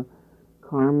of the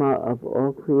karma of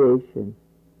all creation,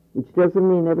 which doesn't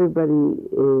mean everybody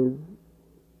is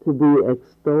to be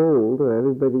extolled or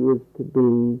everybody is to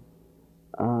be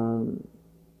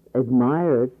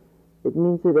admired. It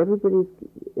means that everybody's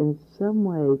in some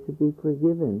way to be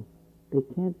forgiven. They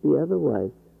can't be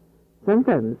otherwise.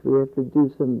 Sometimes we have to do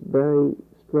some very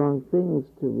strong things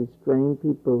to restrain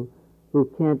people who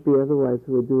can't be otherwise,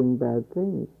 who are doing bad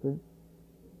things. But,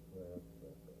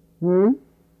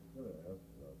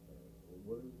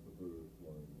 What is the Buddha's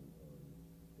line on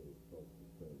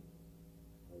self-defense?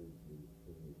 How do you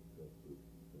distinguish justice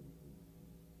from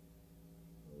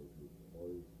is it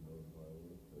always no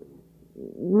violence?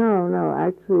 No,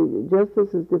 actually,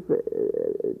 justice is different.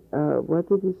 What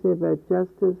did you say about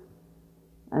justice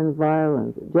and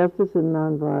violence? Justice and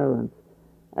nonviolence.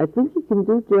 I think you can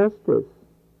do justice.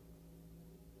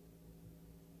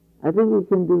 I think you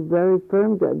can do very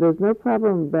firm justice. There's no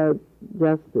problem about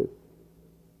justice.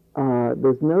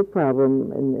 There's no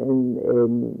problem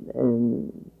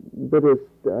in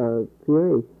Buddhist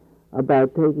theory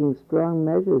about taking strong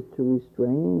measures to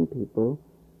restrain people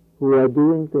who are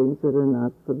doing things that are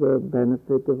not for the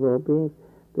benefit of all beings.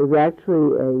 There's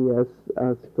actually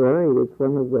a story. It's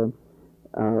one of the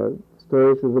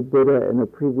stories of the Buddha in a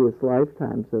previous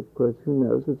lifetime. So, of course, who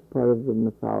knows? It's part of the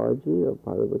mythology or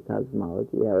part of the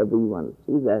cosmology, however you want to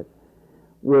see that,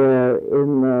 where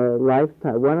in the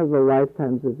lifetime, one of the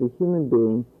lifetimes of a human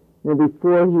being,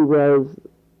 before he was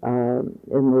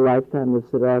in the lifetime of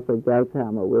Siddhartha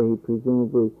Gautama, where he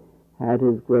presumably had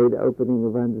his great opening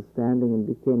of understanding and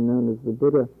became known as the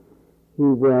Buddha, he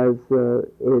was,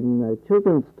 in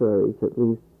children's stories at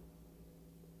least,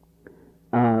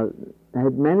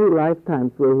 had many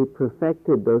lifetimes where he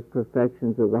perfected those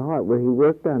perfections of the heart, where he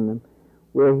worked on them,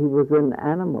 where he was an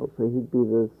animal. So he'd be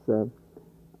this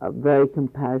a very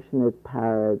compassionate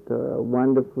parrot or a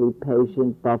wonderfully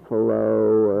patient buffalo.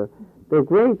 Or they're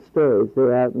great stories.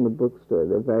 They're out in the bookstore.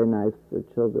 They're very nice for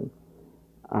children.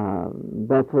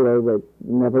 Buffalo that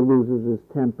never loses his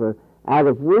temper out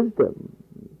of wisdom,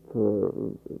 for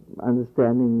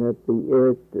understanding that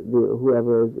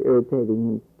whoever is irritating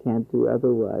him can't do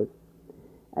otherwise.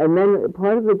 And then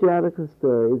part of the Jataka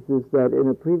stories is that in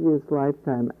a previous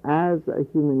lifetime, as a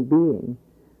human being,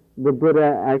 the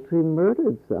Buddha actually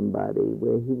murdered somebody,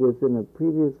 where he was in a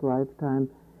previous lifetime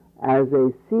as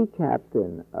a sea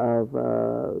captain of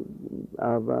a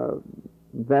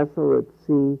vessel at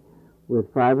sea with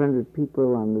 500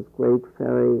 people on this great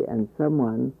ferry, and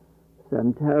someone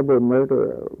some terrible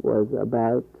murderer was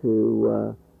about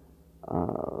to,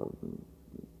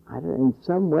 in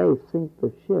some way sink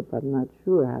the ship. I'm not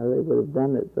sure how they would have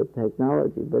done it, the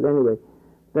technology. But anyway,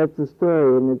 that's the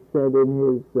story, and it said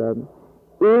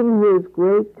in his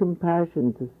great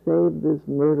compassion to save this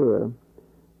murderer,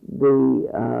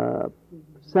 the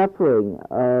suffering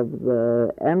of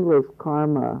the endless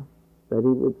karma that he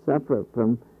would suffer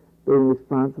from being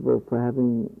responsible for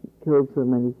having killed so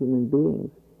many human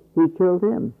beings, he killed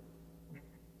him.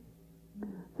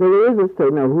 So there is a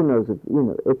story. No, who knows if,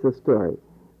 it's a story.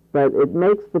 But it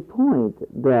makes the point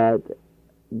that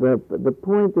the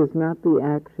point is not the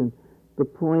action. The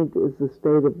point is the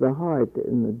state of the heart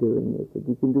in the doing it. That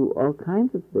you can do all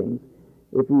kinds of things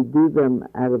if you do them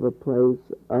out of a place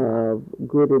of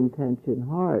good intention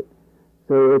heart.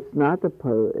 So it's not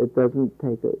it doesn't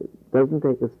take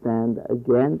a stand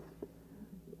against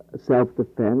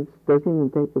self-defense. Doesn't even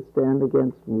take a stand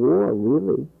against war,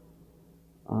 really.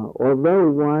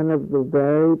 Although one of the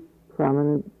very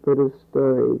prominent Buddhist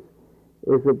stories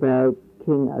is about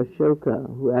King Ashoka,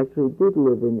 who actually did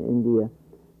live in India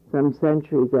some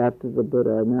centuries after the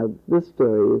Buddha. Now, this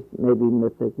story is maybe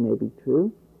mythic, maybe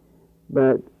true,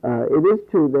 but it is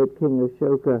true that King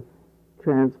Ashoka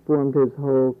transformed his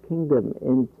whole kingdom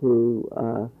into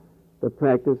the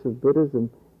practice of Buddhism.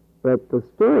 But the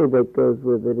story that goes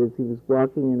with it is he was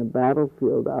walking in a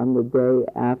battlefield on the day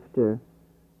after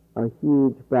a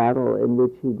huge battle in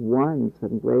which he'd won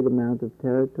some great amount of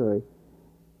territory,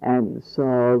 and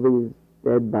saw these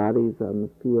dead bodies on the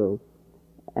field,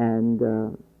 and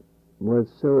was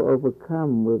so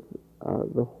overcome with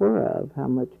the horror of how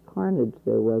much carnage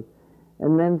there was,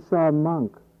 and then saw a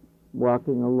monk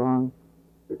walking along,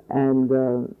 and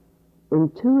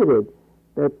intuited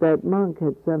that monk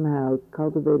had somehow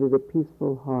cultivated a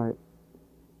peaceful heart,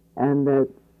 and that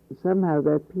somehow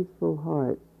that peaceful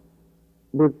heart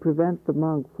would prevent the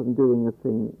monk from doing a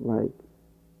thing like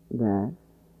that,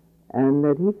 and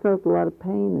that he felt a lot of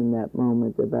pain in that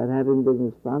moment about having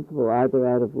been responsible either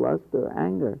out of lust or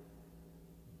anger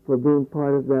for being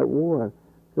part of that war.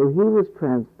 So he was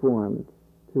transformed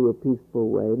to a peaceful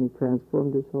way, and he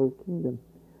transformed his whole kingdom.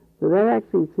 So that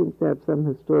actually seems to have some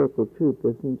historical truth.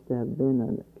 There seems to have been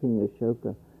a King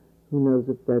Ashoka. Who knows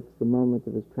if that's the moment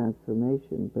of his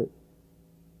transformation, but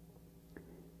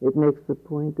it makes the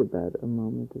point about a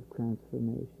moment of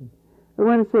transformation. I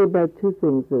want to say about two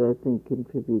things that I think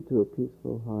contribute to a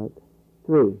peaceful heart.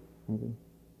 Three, maybe.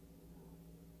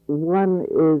 One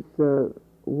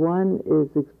is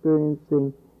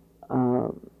experiencing,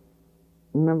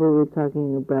 remember we were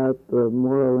talking about the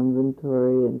moral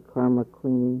inventory and karma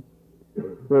cleaning.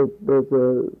 So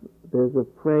there's a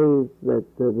phrase that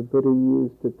the Buddha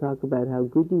used to talk about how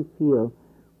good you feel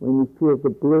when you feel the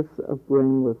bliss of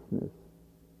blamelessness.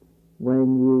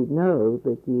 When you know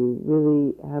that you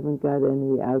really haven't got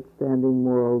any outstanding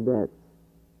moral debts.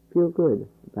 Feel good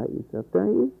about yourself,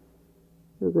 don't you?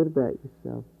 Feel good about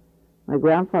yourself. My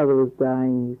grandfather was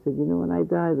dying. He said, when I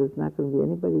die, there's not going to be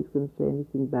anybody who's going to say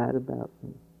anything bad about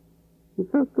me. He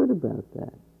felt good about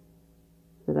that.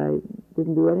 That I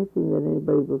didn't do anything that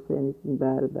anybody will say anything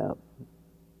bad about me.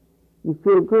 You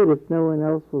feel good if no one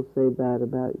else will say bad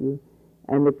about you,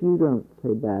 and if you don't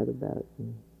say bad about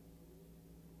you.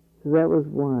 So that was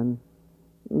one.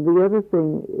 The other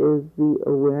thing is the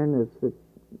awareness that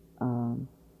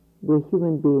we're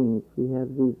human beings. We have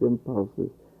these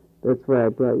impulses. That's why I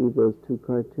brought you those two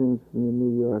cartoons from the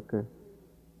New Yorker.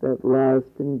 That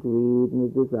lust and greed and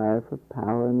the desire for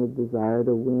power and the desire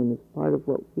to win is part of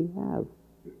what we have.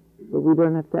 But we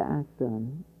don't have to act on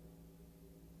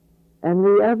it. And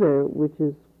the other, which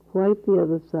is quite the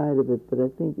other side of it, but I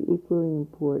think equally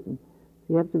important,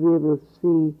 you have to be able to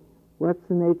see what's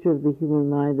the nature of the human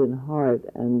mind and heart,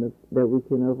 and that we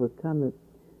can overcome it.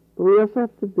 But we also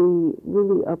have to be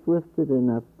really uplifted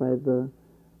enough by the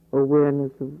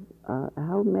awareness of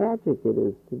how magic it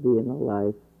is to be in a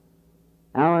life.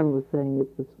 Alan was saying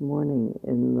it this morning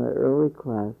in the early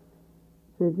class.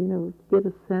 He said, get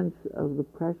a sense of the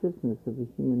preciousness of a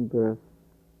human birth,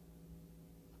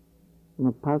 and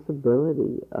the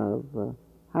possibility of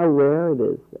how rare it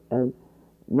is. And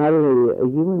not only a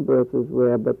human birth is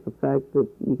rare, but the fact that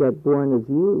you got born as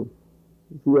you.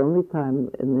 It's the only time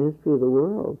in the history of the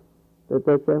world that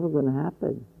that's ever going to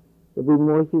happen. There'll be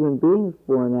more human beings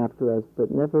born after us,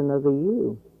 but never another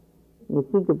you. And you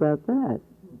think about that.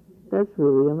 That's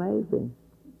really amazing.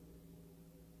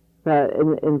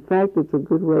 In fact, it's a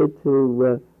good way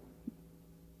to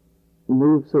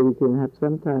move so we can have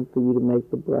some time for you to make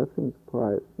the blessings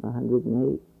part,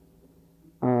 108.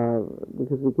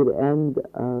 Because we could end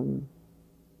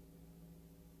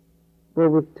Well,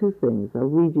 with two things. I'll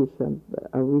read you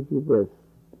this.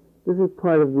 This is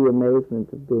part of the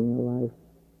amazement of being alive.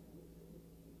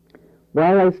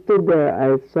 While I stood there,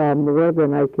 I saw more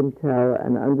than I can tell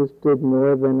and understood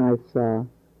more than I saw.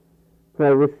 For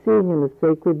I was seeing in a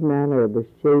sacred manner the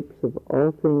shapes of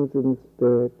all things in the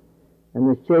spirit, and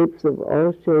the shapes of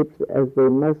all shapes as they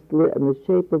must live, and the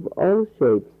shape of all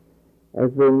shapes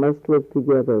as they must live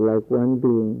together like one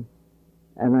being.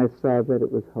 And I saw that it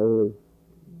was holy.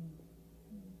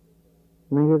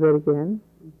 Can I hear that again?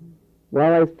 Mm-hmm.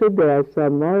 While I stood there, I saw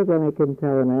more than I can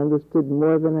tell, and I understood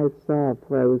more than I saw,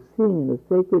 for I was seeing in a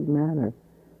sacred manner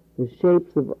the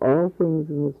shapes of all things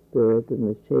in the spirit,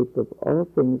 and the shape of all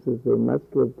things as they must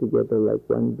live together like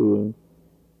one being,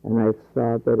 and I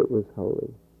saw that it was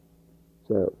holy.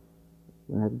 So,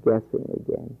 I'm guessing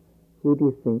again. Who do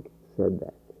you think said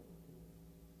that?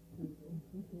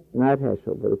 Not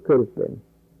Heschel, but it could have been.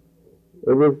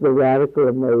 It was the radical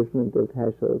amazement of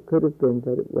Heschel. It could have been,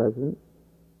 but it wasn't.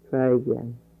 Try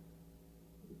again.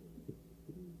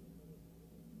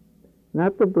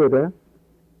 Not the Buddha,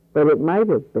 but it might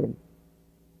have been.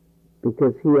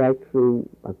 Because he actually,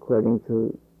 according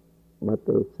to what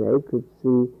they say, could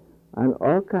see on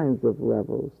all kinds of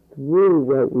levels through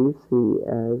what we see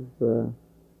as the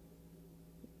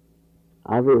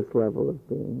obvious level of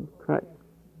being.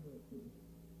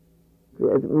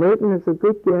 Merton is a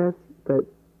good guess, but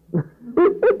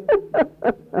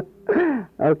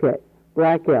okay,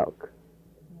 black elk.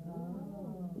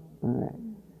 All right.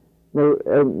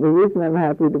 The reason I'm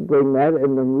happy to bring that,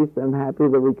 and the reason I'm happy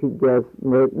that we could guess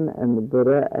Merton and the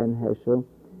Buddha and Heschel,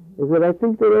 is that I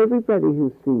think that everybody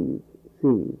who sees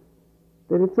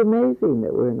that it's amazing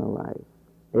that we're in a life.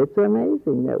 It's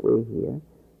amazing that we're here.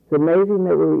 It's amazing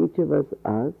that we're each of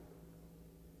us,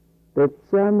 that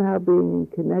somehow being in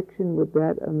connection with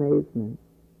that amazement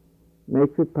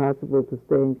makes it possible to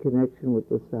stay in connection with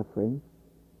the suffering,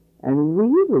 and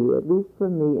really, at least for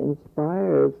me,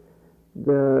 inspires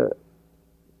the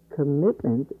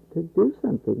commitment to do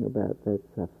something about that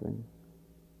suffering,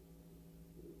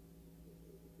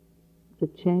 to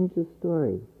change the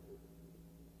story.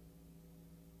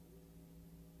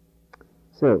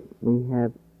 So, we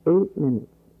have 8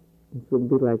 minutes. This would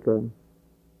be like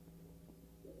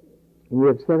we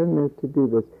have 7 minutes to do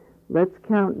this. Let's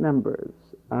count numbers.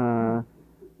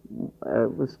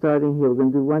 We're starting here. We're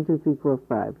going to do 1, 2, 3, 4,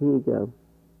 5. Here you go.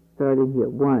 Starting here.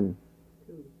 1,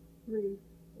 2, 3,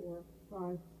 4,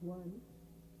 5, 1,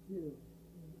 2,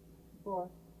 4.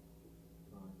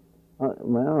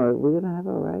 Well, we're going to have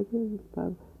all right here.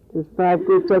 There's 5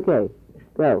 groups. Okay.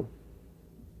 Go.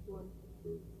 1,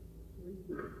 2,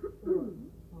 3, 4,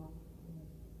 5,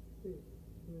 6,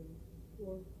 7,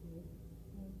 4,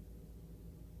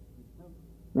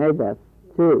 5. Maybeth.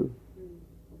 2.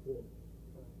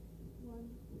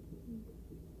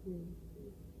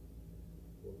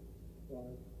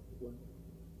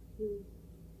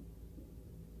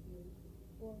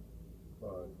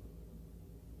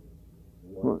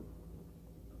 1.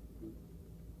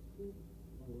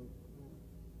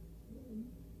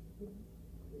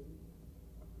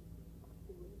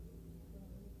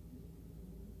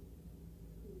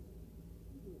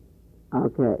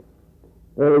 Okay,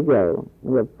 there we go.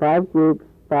 We have 5 groups,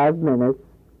 5 minutes.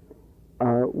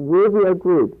 With your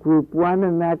group, group 1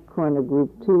 in that corner,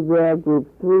 group 2 there, group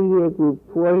 3 here, group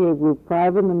 4 here, group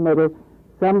 5 in the middle.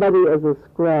 Somebody as a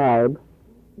scribe,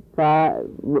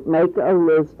 make a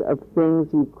list of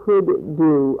things you could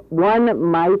do,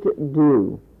 one might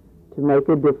do to make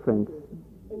a difference.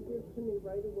 And give to me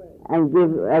right away. And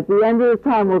give, at the end of the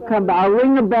time, we'll come back. I'll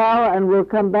ring a bell and we'll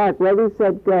come back. Ready,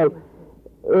 set, go.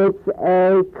 It's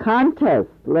a contest.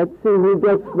 Let's see who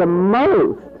gets the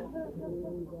most.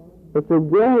 It's a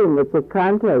game. It's a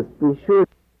contest. Be sure.